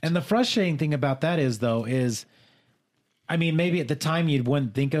left. And the frustrating thing about that is, though, is, I mean, maybe at the time you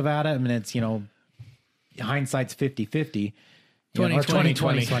wouldn't think about it. I mean, it's, hindsight's 50-50.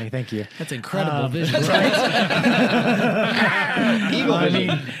 20/20. Thank you. That's incredible vision. I mean,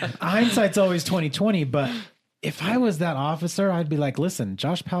 hindsight's always 20/20, but if I was that officer, I'd be like, listen,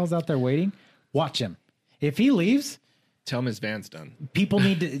 Josh Powell's out there waiting. Watch him. If he leaves, Tell him his van's done. people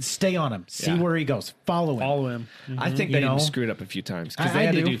need to stay on him, see Yeah. where he goes, follow him. Follow him. I think You they know? even screwed up a few times because I they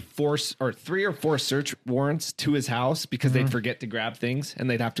had to do. do 3 or 4 search warrants to his house because they'd forget to grab things and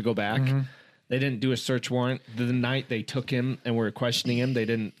they'd have to go back. They didn't do a search warrant. The night they took him and were questioning him, they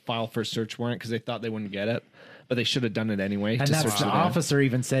didn't file for a search warrant because they thought they wouldn't get it, but they should have done it anyway. And to that's search the van. officer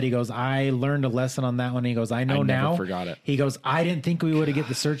even said, he goes, I learned a lesson on that one. He goes, I know I never now. forgot it. He goes, I didn't think we would have get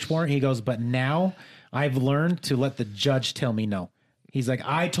the search warrant. He goes, but now I've learned to let the judge tell me no. He's like,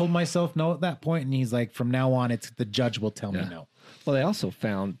 I told myself no at that point, and he's like, from now on, it's the judge will tell me no. Well, they also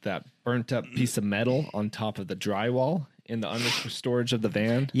found that burnt up piece of metal on top of the drywall in the under storage of the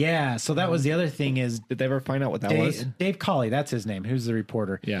van. Yeah, so that was the other thing is Did they ever find out what that was? Dave Colley, that's his name. Who's the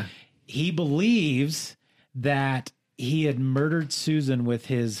reporter? Yeah. He believes that he had murdered Susan with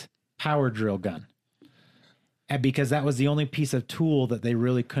his power drill gun. And because that was the only piece of tool that they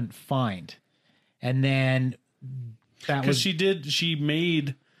really couldn't find. And then that Because was she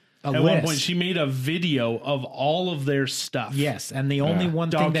made a at list. one point she made a video of all of their stuff. Yes, and the only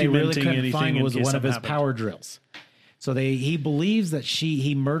one thing they really Documenting couldn't anything find in was case one of something his happened. power drills. So he believes that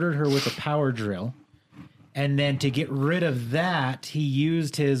he murdered her with a power drill, and then to get rid of that, he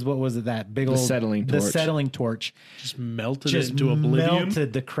used his that big old settling the torch. settling torch, Just melted just it into oblivion.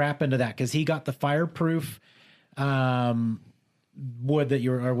 melted the crap into that because he got the fireproof wood that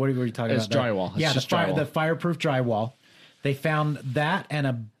you were, or what were you talking It's about? there? drywall. It's Yeah, just drywall. the fireproof drywall. They found that and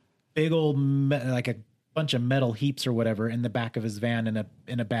a big old like a bunch of metal heaps or whatever in the back of his van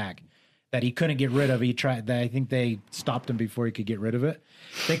in a bag that he couldn't get rid of. He tried. I think they stopped him before he could get rid of it.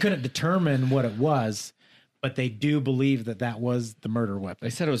 They couldn't determine what it was, but they do believe that was the murder weapon. They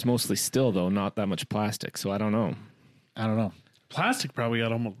said it was mostly steel, though, not that much plastic. So I don't know. I don't know. Plastic probably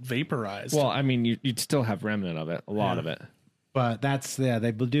got almost vaporized. Well, I mean, you'd still have remnant of it, a lot of it. But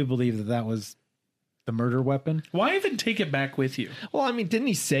they do believe that was the murder weapon. why even take it back with you? Well, I mean, didn't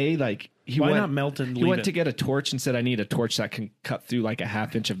he say like Why not melt it and He leave went it? to get a torch and said, "I need a torch that can cut through like a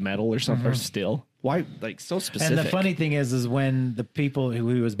half inch of metal or something, or steel." Why, like, so specific? And the funny thing is when the people who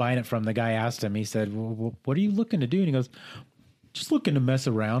he was buying it from, the guy asked him, he said, well, what are you looking to do? And he goes, just looking to mess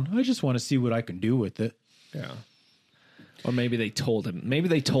around. I just want to see what I can do with it. yeah. Or maybe they told him. Maybe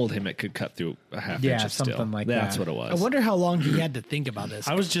they told him it could cut through a half Yeah, inch of steel. something like That's that. what it was. I wonder how long he had to think about this.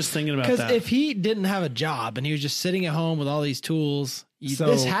 I was just thinking about Because that. if he didn't have a job and he was just sitting at home with all these tools, So-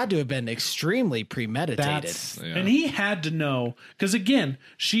 this had to have been extremely premeditated. That's And he had to know because again,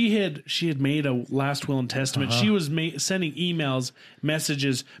 she had made a last will and testament. She was sending emails,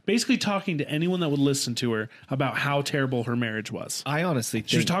 messages, basically talking to anyone that would listen to her about how terrible her marriage was. I honestly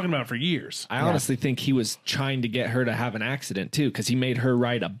She was think. talking about it for years. I honestly think he was trying to get her to have an accident too, because he made her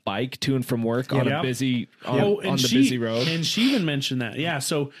ride a bike to and from work on Yeah. a busy on the she, busy road. And she even mentioned that. Yeah.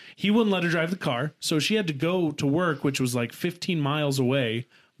 So he wouldn't let her drive the car. So she had to go to work, which was like 15 miles away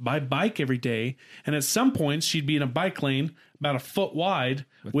by bike every day. And at some points, she'd be in a bike lane about a foot wide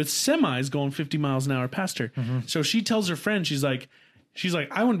with semis going 50 miles an hour past her. So she tells her friend, she's like,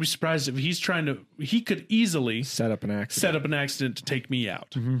 I wouldn't be surprised if he could easily Set up an accident. to take me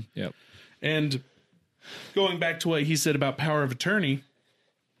out. Yep. And going back to what he said about power of attorney,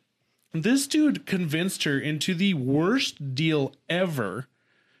 this dude convinced her into the worst deal ever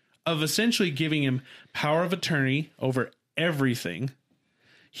of essentially giving him power of attorney over everything.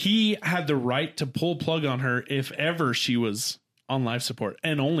 He had the right to pull plug on her if ever she was on life support,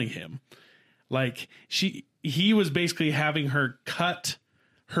 and only him. Like he was basically having her cut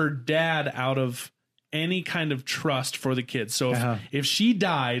her dad out of any kind of trust for the kids. So if she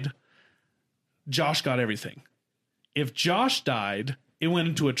died, Josh got everything. If Josh died, it went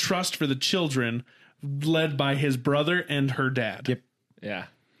into a trust for the children led by his brother and her dad. Yep. Yeah.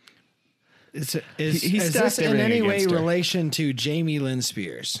 Is He this stacked in everything any way against her. relation to Jamie Lynn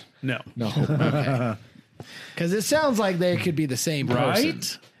Spears? No. Because it sounds like they could be the same person.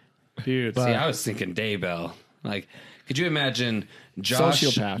 Right? Dude. See, I was thinking Daybell. Like, could you imagine Josh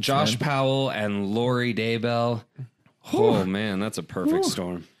Sociopaths, man. Powell and Lori Daybell? Oh man, that's a perfect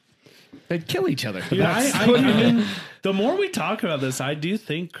storm. They'd kill each other. Dude, I mean, the more we talk about this, I do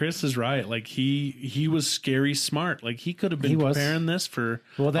think Chris is right. Like he was scary smart. Like he could have been He was. preparing this for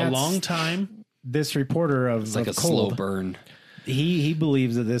Well, a that's- long time. This reporter of, It's like of a slow Cold, burn. he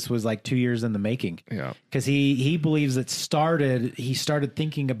believes that this was like 2 years in the making. Yeah. Because he believes he started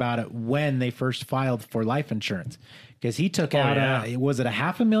thinking about it when they first filed for life insurance. Because he took out yeah. was it a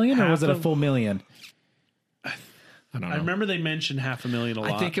 $500,000 or was it a full $1 million? I don't know. I remember they mentioned $500,000 a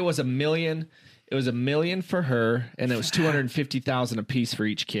lot. I think it was $1 million. It was $1 million for her, and it was $250,000 a piece for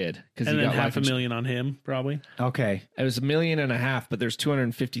each kid. Because and he then got life insurance. $500,000 on him, probably. Okay. It was $1.5 million, but there's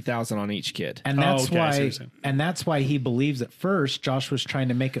 $250,000 on each kid. And that's okay, I see what why you're saying. and that's why he believes at first Josh was trying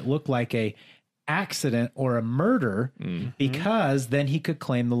to make it look like a accident or a murder because then he could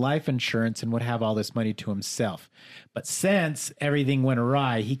claim the life insurance and would have all this money to himself. But since everything went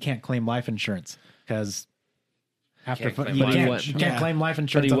awry, he can't claim life insurance because after Can't claim you life can't, insurance. you can't Yeah. claim life But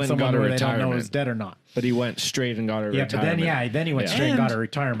insurance he on went and someone got a where they don't know retirement. is dead or not. But he went straight and got a Yeah, retirement. but then he went Yeah. straight and got a And-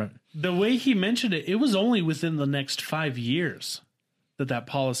 retirement. The way he mentioned it, it was only within the next 5 years that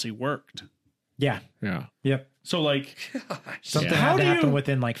policy worked. Yeah. Yeah. Yep. So like Something How had to do happen you-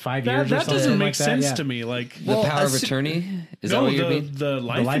 within like 5 that, years or that something doesn't make like that. sense Yeah. to me. Like The power of attorney? Is that no, what you mean? the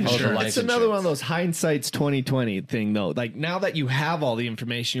life life insurance. insurance. It's another one of those hindsight's 2020 thing, though. Like now that you have all the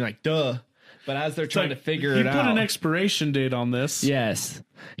information, you're like, duh. But as they're trying Like, to figure he it put out, an expiration date on this. yes,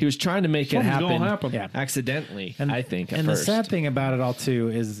 he was trying to make it Something's happen, gonna happen. Yeah. accidentally. I think. At And first. the sad thing about it all too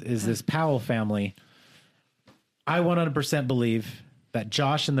is this Powell family. I 100% believe that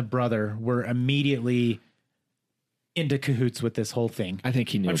Josh and the brother were immediately into cahoots with this whole thing. I think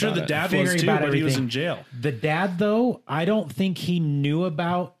he knew. I'm sure about the it. dad was Figuring too, about but he was everything. in jail. The dad, though, I don't think he knew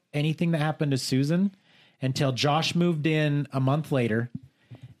about anything that happened to Susan until Josh moved in a month later.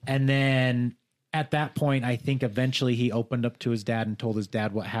 And then at that point, I think eventually he opened up to his dad and told his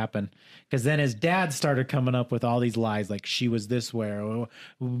dad what happened. Because then his dad started coming up with all these lies, like she was this way, or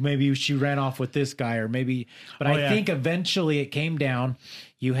maybe she ran off with this guy, or maybe. But I yeah. think eventually it came down.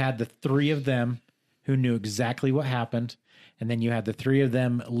 You had the three of them who knew exactly what happened. And then you had the three of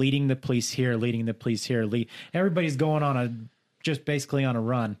them leading the police here, leading the police here. Everybody's going on just basically on a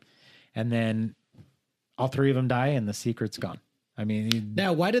run. And then all three of them die and the secret's gone. I mean,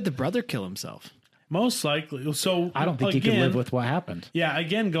 Now, why did the brother kill himself? Most likely. So I don't think he could live with what happened. Yeah,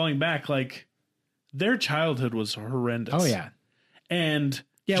 again, going back, like their childhood was horrendous. Oh, yeah. And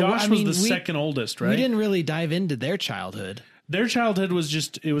Yeah, Josh well, I was mean, the we- second oldest, right? We didn't really dive into their childhood. Their childhood was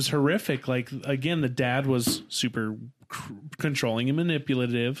it was horrific. Like again, the dad was super controlling and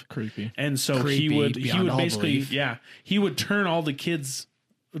manipulative, Creepy. and so Creepy he would beyond all basically belief. he would turn all the kids,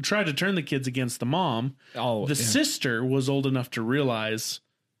 try to turn the kids against the mom. Oh, The yeah. sister was old enough to realize,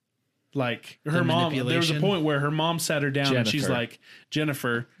 like her The mom. There was a manipulation. point where her mom sat her down and she's Jennifer. like,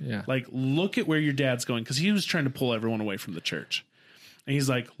 Jennifer, Yeah. like look at where your dad's going, because he was trying to pull everyone away from the church. And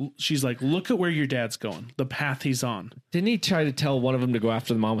she's like, look at where your dad's going, the path he's on. Didn't he try to tell one of them to go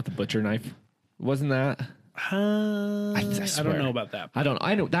after the mom with the butcher knife? Wasn't that? I don't swear. know about that. I don't.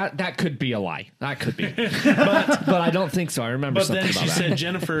 I know that could be a lie. That could be, but I don't think so. I remember But something then about she that. said,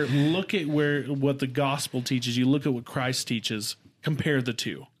 Jennifer, look at what the gospel teaches you. Look at what Christ teaches. Compare the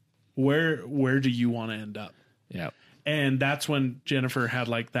two. Where do you want to end up? Yeah. And that's when Jennifer had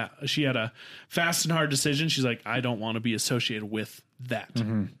like that. She had a fast and hard decision. She's like, I don't want to be associated with that.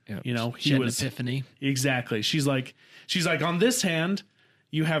 Yeah. You know, She had an epiphany. exactly. She's like, on this hand,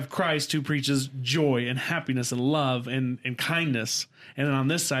 you have Christ who preaches joy and happiness and love and kindness. And then on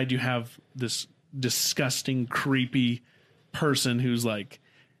this side, you have this disgusting, creepy person who's like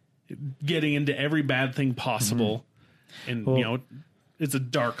getting into every bad thing possible. And, you know, it's a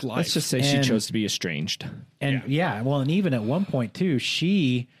dark life. Let's just say she chose to be estranged. And well, and even at one point too,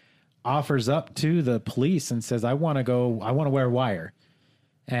 she offers up to the police and says, I want to wear wire.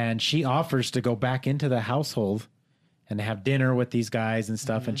 And she offers to go back into the household and have dinner with these guys and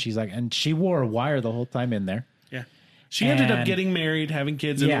stuff. And she's like, and she wore a wire the whole time in there. Yeah. She ended up And- getting married, having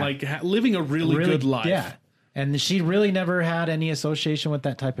kids, Yeah. and like living a really good life. Yeah. And she really never had any association with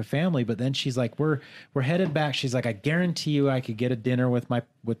that type of family. But then she's like, we're headed back. She's like, I guarantee you I could get a dinner with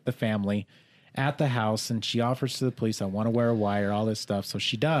the family at the house. And she offers to the police, I want to wear a wire, all this stuff. So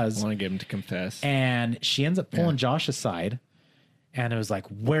she does. I want to get him to confess. And she ends up pulling Josh aside. And it was like,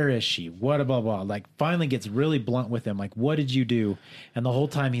 where is she? What, blah, blah. Like, finally gets really blunt with him. Like, what did you do? And the whole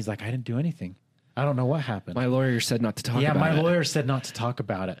time he's like, I didn't do anything. I don't know what happened. My lawyer said not to talk about it. My lawyer said not to talk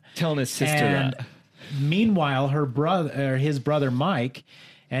about it. Telling his sister And that. meanwhile, his brother Mike,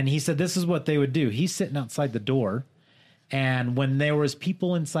 and he said this is what they would do. He's sitting outside the door, and when there was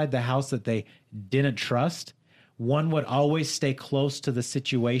people inside the house that they didn't trust, one would always stay close to the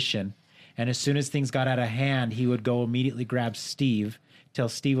situation. And as soon as things got out of hand, he would go immediately grab Steve, tell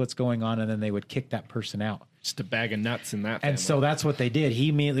Steve what's going on, and then they would kick that person out. Just a bag of nuts in that family. And so that's what they did. He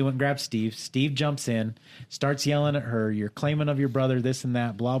immediately went and grabbed Steve. Steve jumps in, starts yelling at her, you're claiming of your brother, this and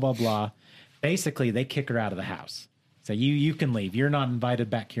that, blah, blah, blah. Basically, they kick her out of the house. So you can leave. You're not invited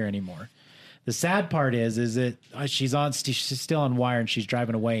back here anymore. The sad part is that she's still on wire and she's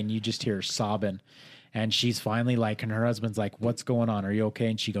driving away, and you just hear her sobbing. And she's finally like, and her husband's like, what's going on? Are you okay?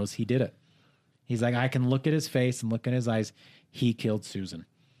 And she goes, he did it. He's like, I can look at his face and look in his eyes. He killed Susan.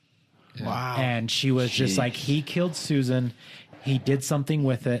 Wow. And she was just like, he killed Susan. He did something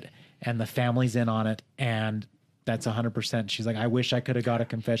with it, and the family's in on it. And that's 100%. She's like, I wish I could have got a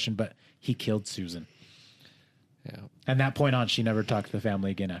confession, but he killed Susan. Yeah. And that point on, she never talked to the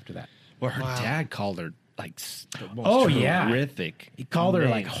family again after that. Well, her dad called her like the most horrific. He called her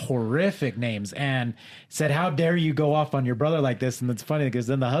names. like horrific names and said, how dare you go off on your brother like this? And it's funny because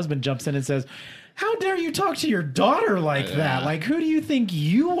then the husband jumps in and says, how dare you talk to your daughter like that? Like, who do you think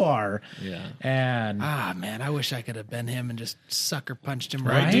you are? Yeah. And Man, I wish I could have been him and just sucker punched him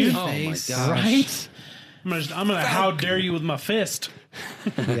Right? right in the Oh, my face. God. right? I'm gonna how dare you with my fist.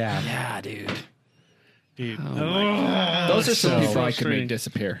 Yeah. Yeah, dude. Dude. Those are some people I could frustrating. make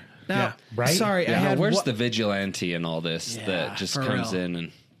disappear. Now, Yeah. Right? sorry, I Yeah, had where's one- the vigilante in all this Yeah, that just for comes real. in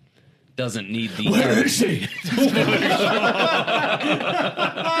and doesn't need the Where is she?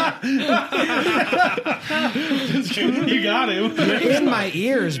 You got him. In my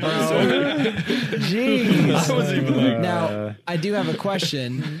ears, bro. Jeez. Now, I do have a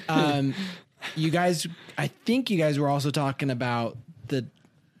question. You guys, I think you guys were also talking about the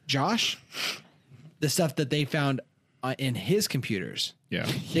stuff that they found in his computers. Yeah.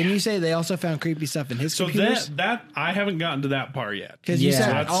 Didn't you say they also found creepy stuff in his So computers? that I haven't gotten to that part yet. Because you Yeah. said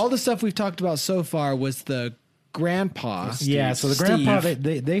That's- all the stuff we've talked about so far was the grandpa. Yeah, so the Steve. grandpa,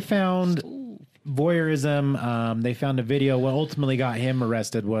 they found voyeurism. They found a video. What ultimately got him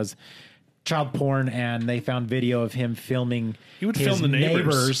arrested was child porn, and they found video of him filming He would his film the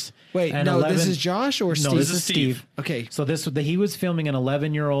neighbors. Wait, an no, 11 this is Josh or Steve? No, this is is Steve. Steve. Okay. So he was filming an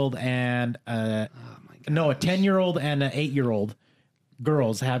 11-year-old and a 10-year-old and an 8-year-old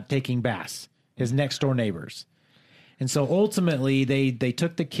girls taking baths, his next door neighbors. And so ultimately they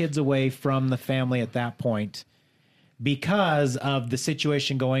took the kids away from the family at that point because of the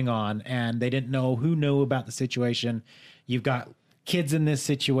situation going on, and they didn't know who knew about the situation. You've got kids in this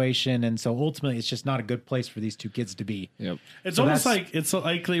situation, and so ultimately it's just not a good place for these two kids to be. Yep. It's So almost that's-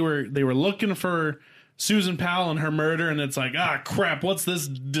 like they were looking for Susan Powell and her murder, and it's like, crap, what's this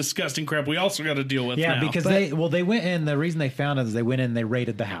disgusting crap we also got to deal with Yeah, now? because they went in. The reason they found it is they went in and they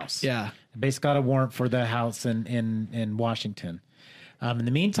raided the house. Yeah. They basically got a warrant for the house in Washington. In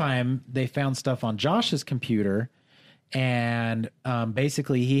the meantime, they found stuff on Josh's computer, and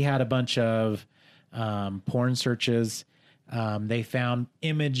basically he had a bunch of porn searches. They found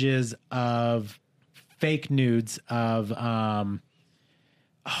images of fake nudes of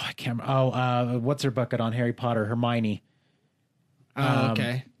I can't remember. What's her bucket on Harry Potter? Hermione.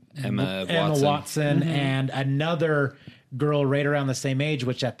 Okay. Emma Watson and another girl right around the same age,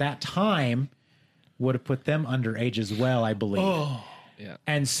 which at that time would have put them underage as well, I believe. Yeah.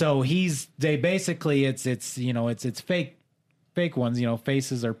 And so it's fake ones,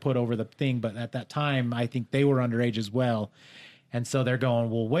 faces are put over the thing, but at that time I think they were underage as well. And so they're going,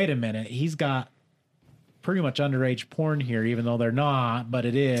 well, wait a minute, he's got pretty much underage porn here, even though they're not, but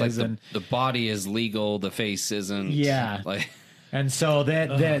it is. It's like And the body is legal, the face isn't. Yeah. Like, And so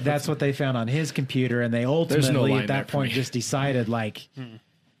that's what they found on his computer, and they ultimately line at there that for point me. just decided like,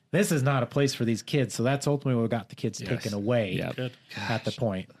 this is not a place for these kids. So that's ultimately what got the kids taken away Yeah. Good. at the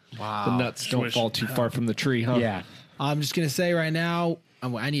point. The nuts don't Swish. fall too far from the tree, huh? Yeah, I'm just gonna say right now,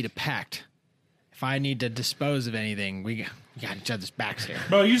 I need a pact. If I need to dispose of anything, we got each other's backs here.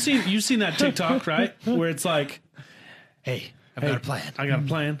 Bro, you seen that TikTok, right? Where it's like, Hey, I've got a plan. I got a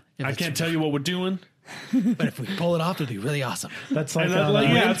plan. I that's can't tell you what we're doing. But if we pull it off, it'll be really awesome. that's like,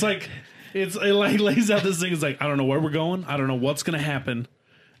 And it's like it like lays out this thing. It's like, I don't know where we're going. I don't know what's gonna happen.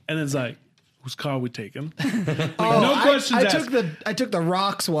 And it's like, whose car are we taking? No questions I asked. took the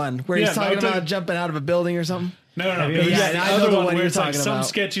rocks one where Yeah, he's talking no, I took- about jumping out of a building or something. No. you- There's yeah, the I know other the one one where you're it's like talking something about.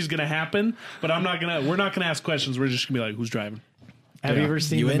 sketchy's gonna happen, but we're not gonna ask questions. We're just gonna be like, who's driving? have you ever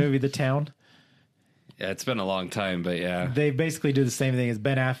seen You the in? movie The Town? yeah, it's been a long time, but yeah. They basically do the same thing as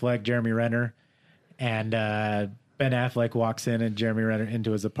Ben Affleck, Jeremy Renner, and Ben Affleck walks in and Jeremy Renner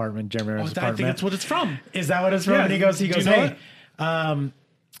into his apartment. Jeremy Renner's I think apartment. that's what it's from. Is that what it's from? Yeah. And he goes, Do you know hey,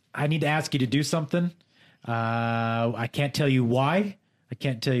 I need to ask you to do something. I can't tell you why. I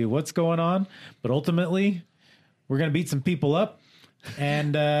can't tell you what's going on, but ultimately we're going to beat some people up.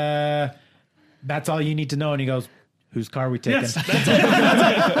 And that's all you need to know. And he goes, whose car are we taking? Yes, that's it.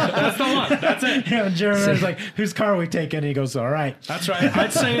 That's the one. That's it. And Jeremy Renner's like, whose car are we taking? And he goes, all right. That's right.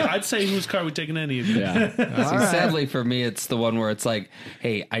 I'd say whose car are we taking any of you? Yeah. See, sadly for me, it's the one where it's like,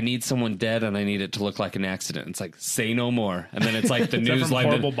 hey, I need someone dead and I need it to look like an accident. It's like, say no more. And then it's like the Is that news from line.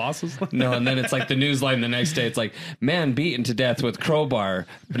 Horrible Bosses? No, and then it's like the news line the next day. It's like, man beaten to death with crowbar,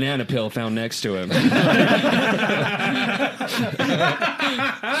 banana peel found next to him.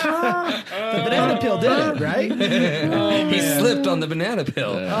 The banana peel did it, right? He slipped on the banana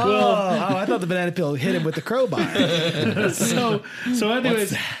peel. Oh, I thought the banana peel hit him with the crowbar. So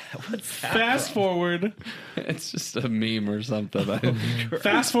anyways, fast forward. It's just a meme or something.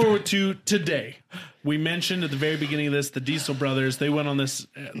 Fast forward to today. We mentioned at the very beginning of this, the Diesel brothers. They went on this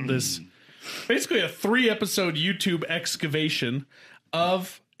basically a 3-episode YouTube excavation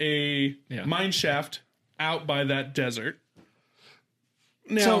of a mine shaft out by that desert.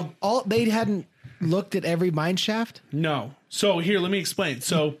 Now, So they hadn't looked at every mine shaft? no. So here, let me explain.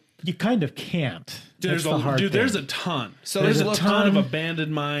 So You kind of can't. there's That's the hard thing. there's a ton. So There's there's a a ton of ton.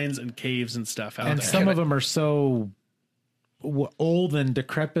 abandoned mines and caves and stuff out and there. some of them are so old and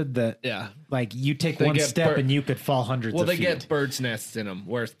decrepit that Yeah. like you take They one get step bur- and you could fall hundreds Well, of they feet. get birds' nests in them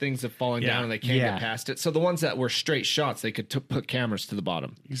where things have fallen Yeah. down and they can't Yeah. get past it. So the ones that were straight shots, they could put cameras to the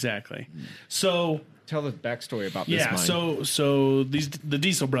bottom. Exactly. So Tell the backstory about this yeah, mine. so the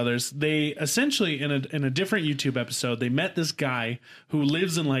Diesel brothers, they essentially in a different YouTube episode, they met this guy who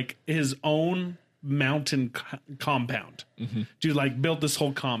lives in like his own mountain compound. Dude, like built this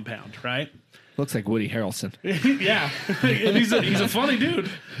whole compound, right? Looks like Woody Harrelson. Yeah, and he's a funny dude,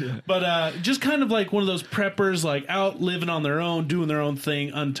 but just kind of like one of those preppers, like out living on their own, doing their own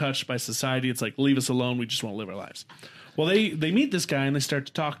thing, untouched by society. It's like leave us alone. We just want to live our lives. Well, they meet this guy and they start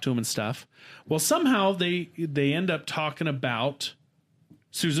to talk to him and stuff. Well, somehow they end up talking about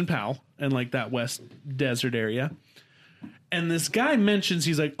Susan Powell and like that West Desert area. And this guy mentions,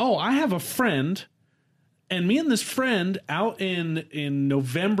 he's like, "Oh, I have a friend." And me and this friend out in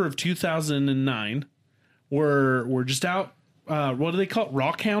November of 2009 were just out. What do they call it?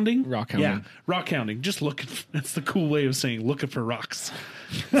 Rock hounding? Rock hounding. Yeah, rock hounding. Just looking. That's the cool way of saying looking for rocks.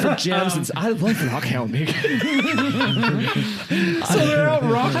 For gems, and I love rock hounding. So they're out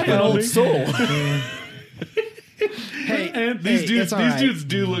rock hounding. soul. Hey, And these it's all right. dudes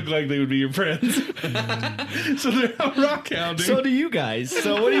do look like they would be your friends. So they're out rock hounding. So do you guys.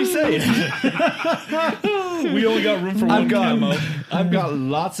 So what are you saying? We only got room for one camo. I've got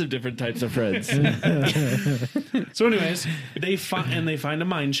lots of different types of friends. So, anyways, they find a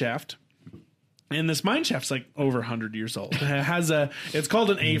mine shaft, and this mine shaft's like over 100 years old. It has it's called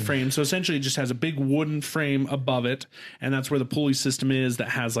an A-frame, so essentially it just has a big wooden frame above it, and that's where the pulley system is. That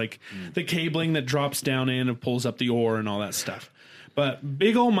has like the cabling that drops down in and pulls up the ore and all that stuff. But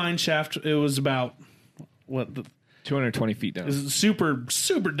big old mine shaft. It was about 220 feet down.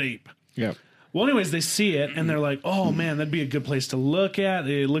 super deep. Yeah. Well, anyways, they see it and they're like, "Oh man, that'd be a good place to look at.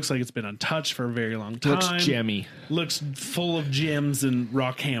 It looks like it's been untouched for a very long time. Looks gemmy. Looks full of gems and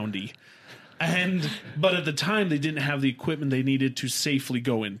rock houndy." But at the time, they didn't have the equipment they needed to safely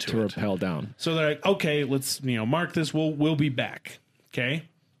go into To it. rappel down. So they're like, "Okay, let's mark this. We'll be back." Okay.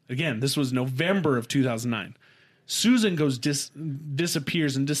 Again, this was November of 2009. Susan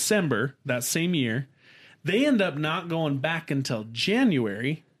disappears in December that same year. They end up not going back until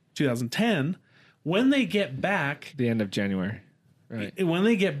January 2010 when they get back, The end of January. Right. when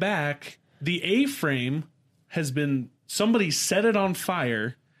they get back, the A-frame has been, somebody set it on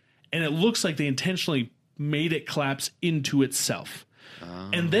fire, and it looks like they intentionally made it collapse into itself.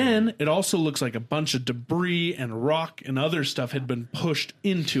 And then it also looks like a bunch of debris and rock and other stuff had been pushed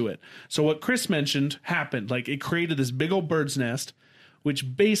into it. So what Chris mentioned happened. Like, it created this big old bird's nest,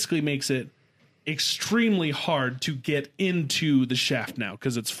 which basically makes it extremely hard to get into the shaft now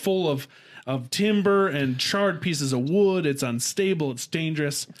because it's full of timber and charred pieces of wood. It's unstable. It's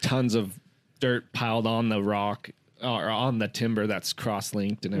dangerous. Tons of dirt piled on the rock or on the timber that's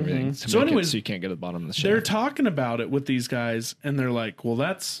cross-linked and everything. So make it anyways, so you can't get to the bottom of the shaft. They're talking about it with these guys, and they're like, well,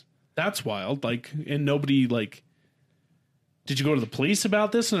 that's wild. Like, and nobody, like, did you go to the police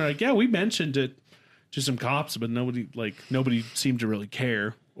about this? And they're like, yeah, we mentioned it to some cops, but nobody seemed to really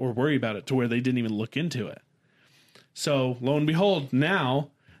care or worry about it to where they didn't even look into it. So lo and behold, now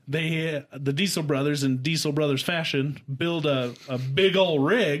the Diesel Brothers in Diesel Brothers fashion build a big old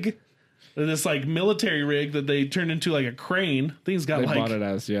rig, this like military rig that they turned into like a crane. Thing's got They like bought it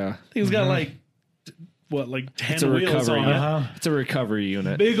as, yeah. thing's got like what, like 10 It's a wheels recovery. on it. It's a recovery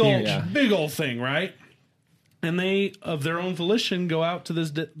unit. Big Yeah. old thing, right? And they, of their own volition, go out to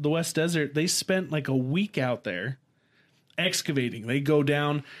the West Desert. They spent like a week out there excavating. They go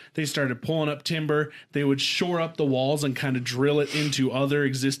down, they started pulling up timber. They would shore up the walls and kind of drill it into other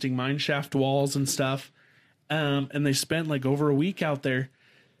existing mine shaft walls and stuff. And they spent like over a week out there,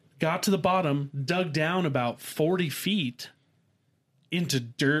 got to the bottom, dug down about 40 feet into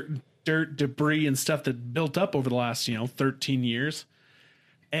dirt, debris, and stuff that built up over the last, 13 years.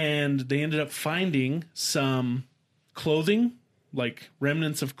 And they ended up finding some clothing, like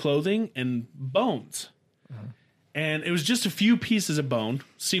remnants of clothing and bones. And it was just a few pieces of bone,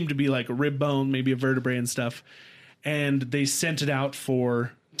 seemed to be like a rib bone, maybe a vertebrae and stuff. And they sent it out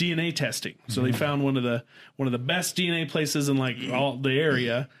for DNA testing. So they found one of the best DNA places in like all the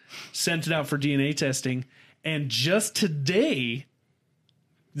area, sent it out for DNA testing. And just today,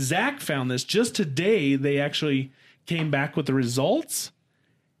 Zach found this. Just today, they actually came back with the results.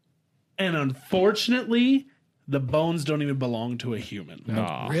 And unfortunately, the bones don't even belong to a human.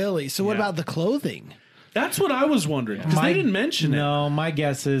 Really? So what Yeah. about the clothing? That's what I was wondering, because they didn't mention it. No, my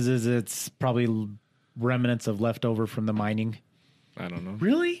guess is it's probably remnants of leftover from the mining. I don't know.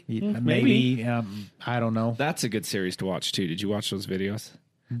 Really? Maybe. I don't know. That's a good series to watch, too. Did you watch those videos?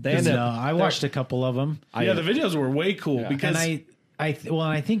 They No, I watched a couple of them. Yeah, the videos were way cool because And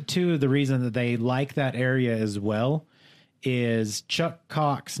I think too the reason that they like that area as well is Chuck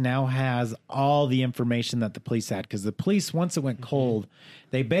Cox now has all the information that the police had, because the police, once it went cold,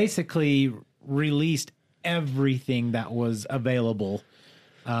 they basically released everything that was available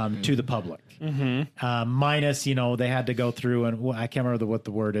to the public. Minus, they had to go through and I can't remember what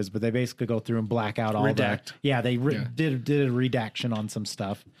the word is, but they basically go through and black out all Redact. that. Yeah, they did a redaction on some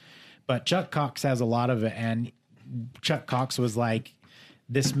stuff. But Chuck Cox has a lot of it, and Chuck Cox was like,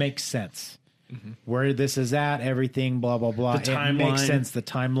 this makes sense. Where this is at, everything, blah, blah, blah. The It makes timeline. sense, the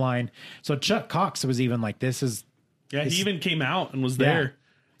timeline. So Chuck Cox was even like, this is... yeah, he even came out and was Yeah. there.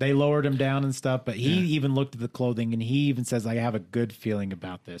 They lowered him down and stuff, but he even looked at the clothing and he even says, I have a good feeling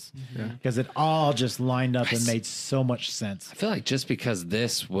about this. Because it all just lined up and made so much sense. I feel like just because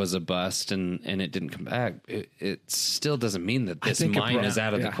this was a bust and it didn't come back, it still doesn't mean that this think it mine brought- is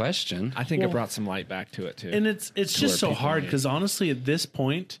out of yeah. the question. I think it brought some light back to it, too. And it's just where so people hard need- because honestly, at this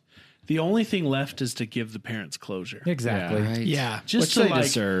point, the only thing left is to give the parents closure. Exactly. Right? Yeah. Just Which to they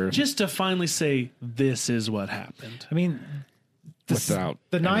deserve. just to finally say this is what happened. I mean, Without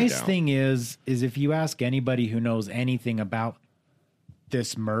the any nice doubt. thing is if you ask anybody who knows anything about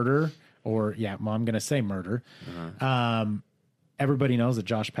this murder, or I'm going to say murder, everybody knows that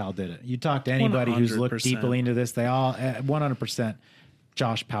Josh Powell did it. You talk to anybody who's looked 100%. deeply into this, they all 100%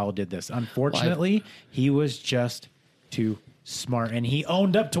 Josh Powell did this. Unfortunately, he was just too smart, and he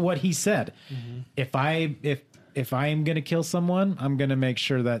owned up to what he said. If I am going to kill someone, I'm going to make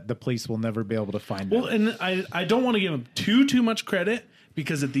sure that the police will never be able to find them. Well, and I don't want to give him too much credit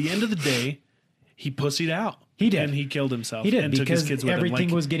because at the end of the day, he pussied out. He did. And he killed himself. He did, and took his because kids with him. everything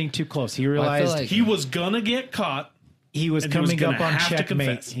Like, was getting too close. He I realized feel like he was gonna get caught. he was and he was coming gonna up on have to checkmate.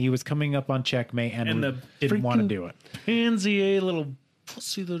 confess. He was coming up on checkmate and, And the didn't want to freaking do it. Pansy, a little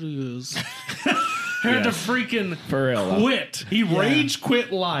pussy that he is. Had to freaking For real, though. quit. He rage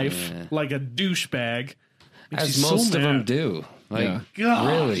quit life like a douchebag. Makes As you so most of them mad. do. Like, Yeah. Gosh.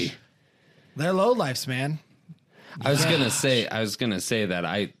 really. They're low lives, man. I was gonna say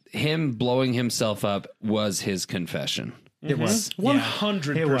that him blowing himself up was his confession. It was.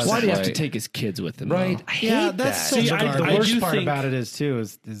 100%. It was. Why do you have to Right. take his kids with him? Right? though? I hate Yeah, that's that. such See, a I- garbage. The I worst do part think- about it is too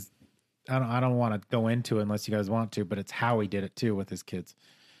is I don't want to go into it unless you guys want to, but it's how he did it too with his kids.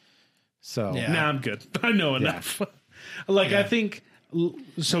 So Yeah. Nah, I'm good. I know enough. I think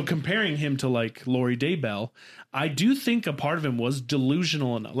so. Comparing him to like Lori Daybell, I do think a part of him was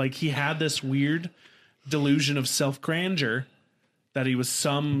delusional enough. Like he had this weird delusion of self grandeur that he was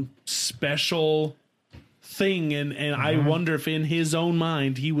some special thing, and I wonder if in his own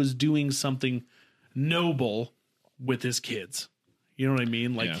mind he was doing something noble with his kids. You know what I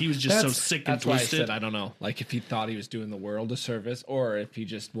mean? Like he was just so sick and That's why I twisted. said I don't know. Like if he thought he was doing the world a service, or if he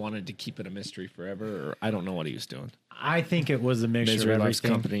just wanted to keep it a mystery forever, or I don't know what he was doing. I think it was a mixture Misery of loves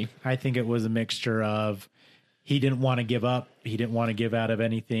everything. company. I think it was a mixture of he didn't want to give up. He didn't want to give out of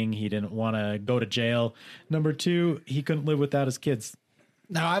anything. He didn't want to go to jail. Number two, he couldn't live without his kids.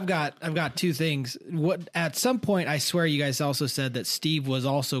 Now I've got two things. What at some point I swear you guys also said that Steve was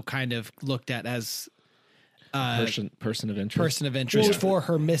also kind of looked at as Person of interest. person of interest for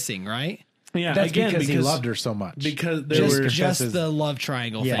her missing, right? yeah, That's again because he loved her so much. because there were Just the love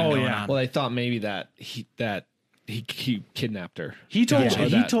triangle Yeah. thing Oh, going yeah. on. Well, I thought maybe that he kidnapped her. He told Yeah.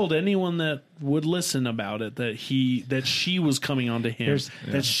 he told anyone that would listen about it that she was coming on to him,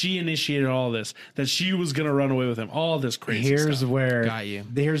 that she initiated all this, that she was going to run away with him, all this crazy Here's stuff. where Got you.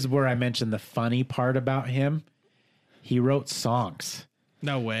 Here's where I mentioned the funny part about him. He wrote songs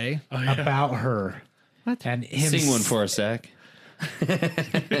No way. about her. What? And him Sing one for us, Zach. No,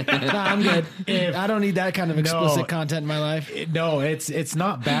 I'm good. I don't need that kind of explicit No. content in my life. No, it's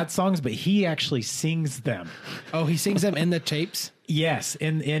not bad songs, but he actually sings them. Oh, he sings them in the tapes. Yes,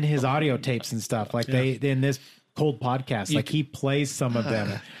 in his audio tapes and stuff. Like they in this cold podcast, like he plays some of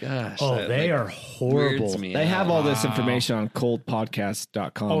them. Gosh. Oh, that, they like, are horrible. weirds me They out. have all this information on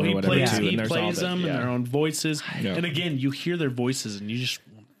coldpodcast.com Oh, or he whatever. plays too, he and there's all plays the- them in yeah. their own voices. Yeah. And again, you hear their voices and you just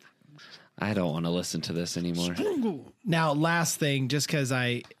I don't want to listen to this anymore. Now, last thing, just because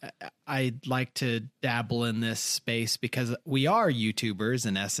I like to dabble in this space because we are YouTubers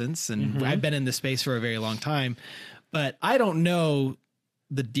in essence, and I've been in this space for a very long time, but I don't know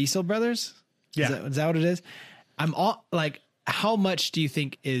the Diesel brothers. Yeah. Is that what it is? I'm all like, how much do you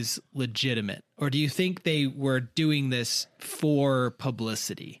think is legitimate, or do you think they were doing this for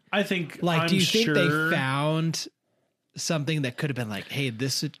publicity? I think Like, I'm do you think sure they found something that could have been like, hey,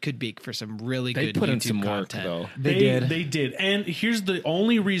 this could be for some really They good put YouTube in some work content? though. They did. And here's the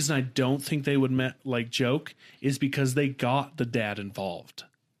only reason I don't think they would joke is because they got the dad involved.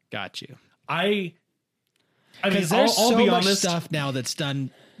 Got you. I mean, Because there's I'll so be much honest. stuff now that's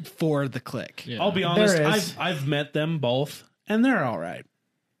done for the click. Yeah. I'll be honest. There is. I've met them both, and they're all right.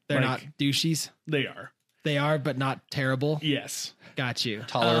 They're Like- not douchies. They are. They are, but not terrible. Yes. Got you.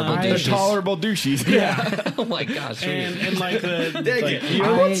 Tolerable I- dishes. Tolerable douchies. Yeah. Oh my gosh. and like the like,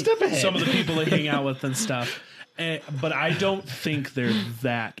 You're one step ahead. some of the people they hang out with and stuff. But I don't think they're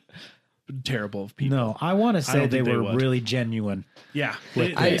that terrible of people. No, I want to say don't they think they were would. really genuine. Yeah.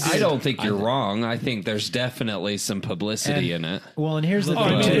 I don't think you're wrong. I think there's definitely some publicity in it. Well, and here's the Oh, I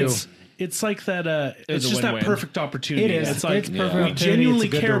thing mean, too. it's like that. It's a just that win-win. perfect opportunity. It is. It's like It's perfect we opportunity. genuinely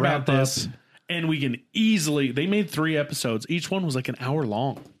It's good care to about wrap up. this, and we can easily. They made 3 episodes. Each one was like an hour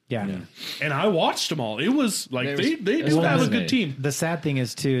long, Yeah. and I watched them all. It was like It they was- do it was have a fascinating. good team. The sad thing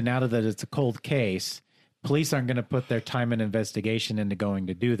is too, now that it's a cold case, police aren't going to put their time and investigation into going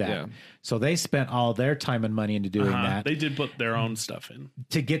to do that. Yeah. So they spent all their time and money into doing that. They did put their own stuff in.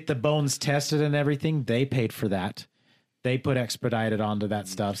 To get the bones tested and everything, they paid for that. They put expedited onto that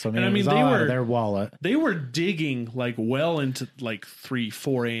stuff. So I mean, I it mean, was they all out were- of their wallet. They were digging like well into like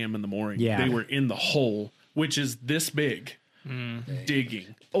 3-4 a.m. in the morning. Yeah. They were in the hole, which is this big,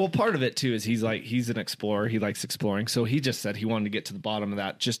 digging. Well, part of it too is he's an explorer. He likes exploring. So he just said he wanted to get to the bottom of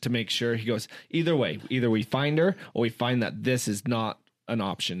that just to make sure. He goes, either way, either we find her or we find that this is not an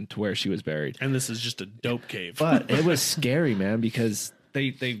option to where she was buried. And this is just a dope cave. But it was scary, man, because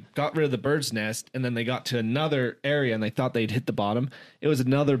they got rid of the bird's nest and then they got to another area and they thought they'd hit the bottom. It was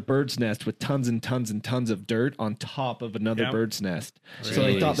another bird's nest with tons and tons and tons of dirt on top of another Yep. bird's nest. So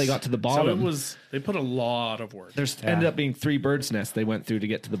they thought they got to the so bottom. they put a lot of work. There's ended up being 3 bird's nests they went through to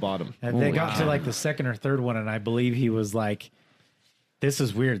get to the bottom. And they got to like the second or third one, and I believe he was like, "This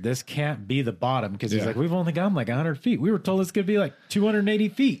is weird. This can't be the bottom," because he's Yeah. like, "We've only gone like 100 feet. We were told this could be like 280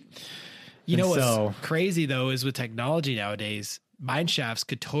 feet." You know And what's so- crazy though is with technology nowadays, mine shafts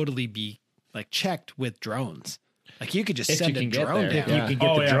could totally be like checked with drones. Like you could just If send you a can get drone there. down. If you Yeah. can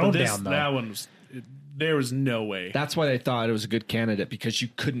get the drone but down, though. that one was There was no way. That's why they thought it was a good candidate, because you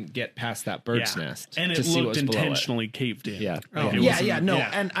couldn't get past that bird's Yeah. nest. And to it see what looked was below it. intentionally caved in. Yeah. Like, it Yeah, wasn't- yeah, no,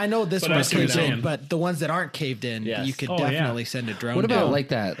 and I know this But I one's see what caved you're in, saying. but the ones that aren't caved in, Yes. you could Oh, yeah. definitely send a drone. What about down. like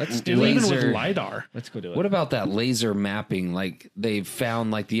that? Let's And even with laser. LiDAR. Let's go do it. What about that laser mapping? Like they've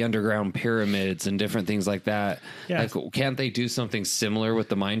found like the underground pyramids and different things like that. Yeah. Like, can't they do something similar with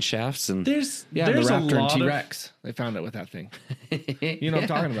the mine shafts? And There's the there's a Raptor and lot of T-Rex. They found it with that thing. You know what I'm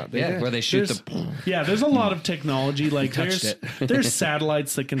talking about? They yeah, did. where they shoot there's, the. yeah, there's a lot of technology. Like touched there's it. there's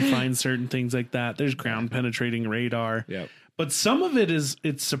satellites that can find certain things like that. There's ground penetrating radar. Yep. But some of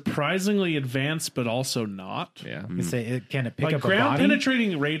it's surprisingly advanced, but also not. Yeah. You say, can it pick Like up a ground body?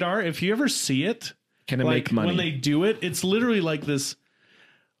 penetrating radar, if you ever see it, Can it like make money? when they do it, it's literally like this.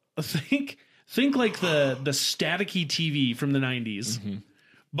 Think like the staticky TV from the 90s,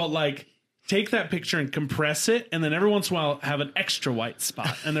 but like take that picture and compress it, and then every once in a while have an extra white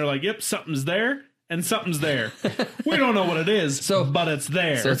spot, and they're like, "Yep, something's there." And something's there. We don't know what it is, but it's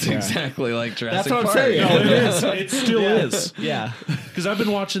there. So it's exactly like Jurassic That's what I'm Park. saying. No, it is. It still is. yeah. Because I've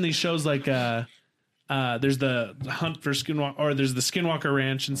been watching these shows like there's the Hunt for Skinwalker, or there's the Skinwalker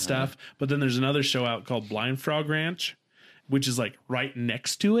Ranch and stuff, but then there's another show out called Blind Frog Ranch, which is like right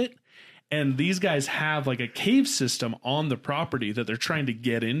next to it. And these guys have like a cave system on the property that they're trying to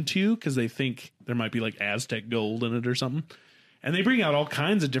get into because they think there might be like Aztec gold in it or something. And they bring out all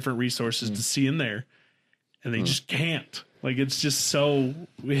kinds of different resources to see in there, and they just can't. Like it's just so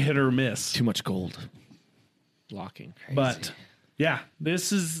hit or miss. Too much gold. Blocking. But yeah,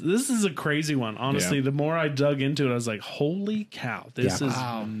 this is a crazy one. Honestly, Yeah. the more I dug into it, I was like, "Holy cow, this Yeah. is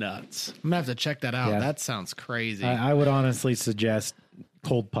Wow. nuts!" I'm gonna have to check that out. Yeah. That sounds crazy. I would honestly suggest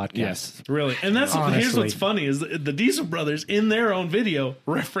Cold Podcast. Yes. Really, and that's here's Honestly. what's funny is the Diesel Brothers in their own video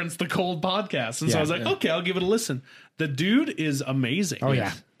reference the Cold Podcast, and so I was like, "Okay, I'll give it a listen." The dude is amazing. Oh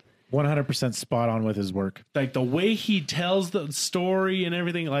yeah, 100% spot on with his work. Like the way he tells the story and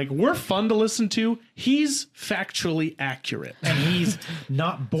everything, like we're fun to listen to. He's factually accurate. And he's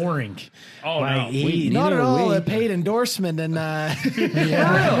not boring. Oh, no. Not at all a paid endorsement, and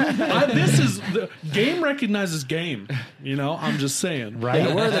This is the game recognizes game. You know, I'm just saying.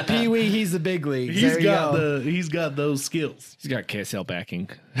 Right? we're the Pee Wee, he's the big league. He's got those skills. He's got KSL backing.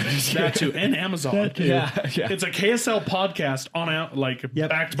 That too, and Amazon. Yeah. It's a KSL podcast on out like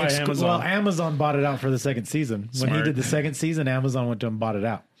backed by Amazon. Well, Amazon bought it out for the second season. When he Smart. did the second season, Amazon went to him and bought it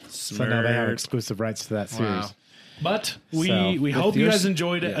out. So now they have Smart. exclusive rights to that series. Wow. But we So, hope you yours- guys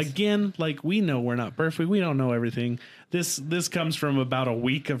enjoyed it. yes. Again, like we know we're not perfect. We don't know everything. This comes from about a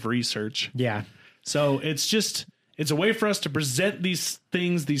week of research. Yeah. So it's a way for us to present these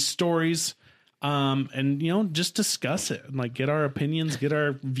things, these stories, and just discuss it and like get our opinions, get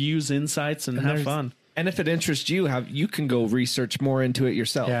our views, insights, and have there's- fun. And if it interests you, you can go research more into it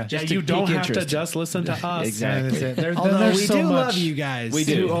yourself. Yeah. Yeah, to you don't pique have to interest. just listen to us. Exactly. And that's it. There- Although there's we so do much. love you guys We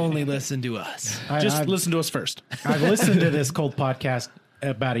do. who only listen to us. Just I've listen to us first. listened to this Cold Podcast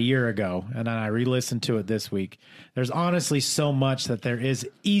about a year ago, and then I re-listened to it this week. There's honestly so much that there is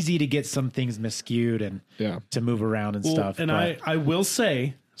easy to get some things miscued and Yeah. to move around and stuff. And but I will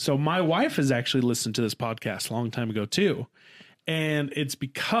say, so my wife has actually listened to this podcast a long time ago too. And it's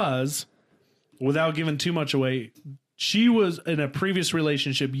because, without giving too much away, she was in a previous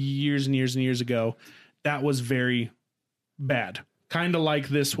relationship years and years and years ago that was very bad, kind of like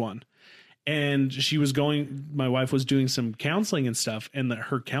this one. And my wife was doing some counseling and stuff, and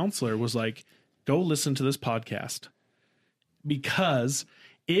her counselor was like, go listen to this podcast because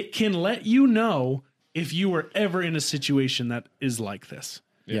it can let you know if you were ever in a situation that is like this.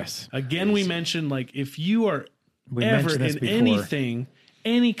 yes, Again, we mentioned like if you are We ever mentioned this in before. anything,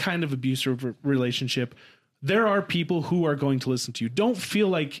 any kind of abusive relationship, there are people who are going to listen to you. Don't feel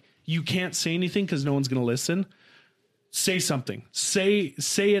like you can't say anything because no one's going to listen. Say something. Say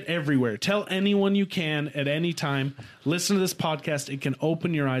it everywhere. Tell anyone you can at any time. Listen to this podcast. It can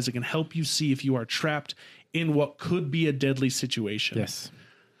open your eyes. It can help you see if you are trapped in what could be a deadly situation. yes,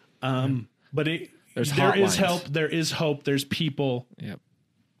 But there is hotlines. help. There is hope. There's people. Yep.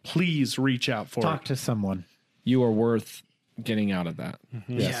 Please reach out for talk it. to someone. You are worth getting out of that.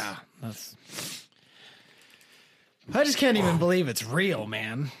 Yeah, I just can't even believe it's real,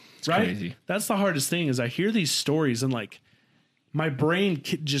 man. Right? crazy. That's the hardest thing is I hear these stories and like my brain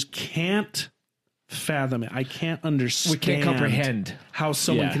just can't fathom it. I can't understand. We can't comprehend. how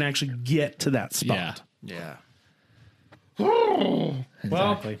someone Yeah. can actually get to that spot. Yeah. Yeah. Well,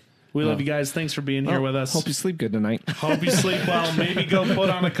 Exactly. We love you guys. Thanks for being here with us. Hope you sleep good tonight. Hope you sleep well. Maybe go put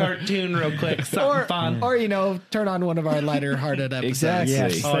on a cartoon real quick. Something fun. Or, turn on one of our lighter hearted episodes. Exactly.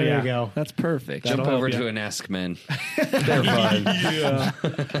 Yes, Oh, there yeah. you go. That's perfect. Jump That'll over help to you. an Ask Men. They're fun. Yeah.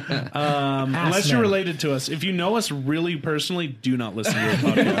 Unless you're men. related to us. If you know us really personally, do not listen to our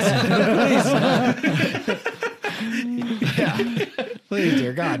podcast. Please,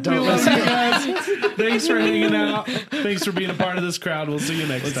 dear God, We don't love listen. you guys. Thanks for hanging out. Thanks for being a part of this crowd. We'll see you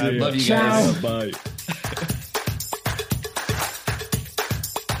next time. Love you Ciao. guys. Bye.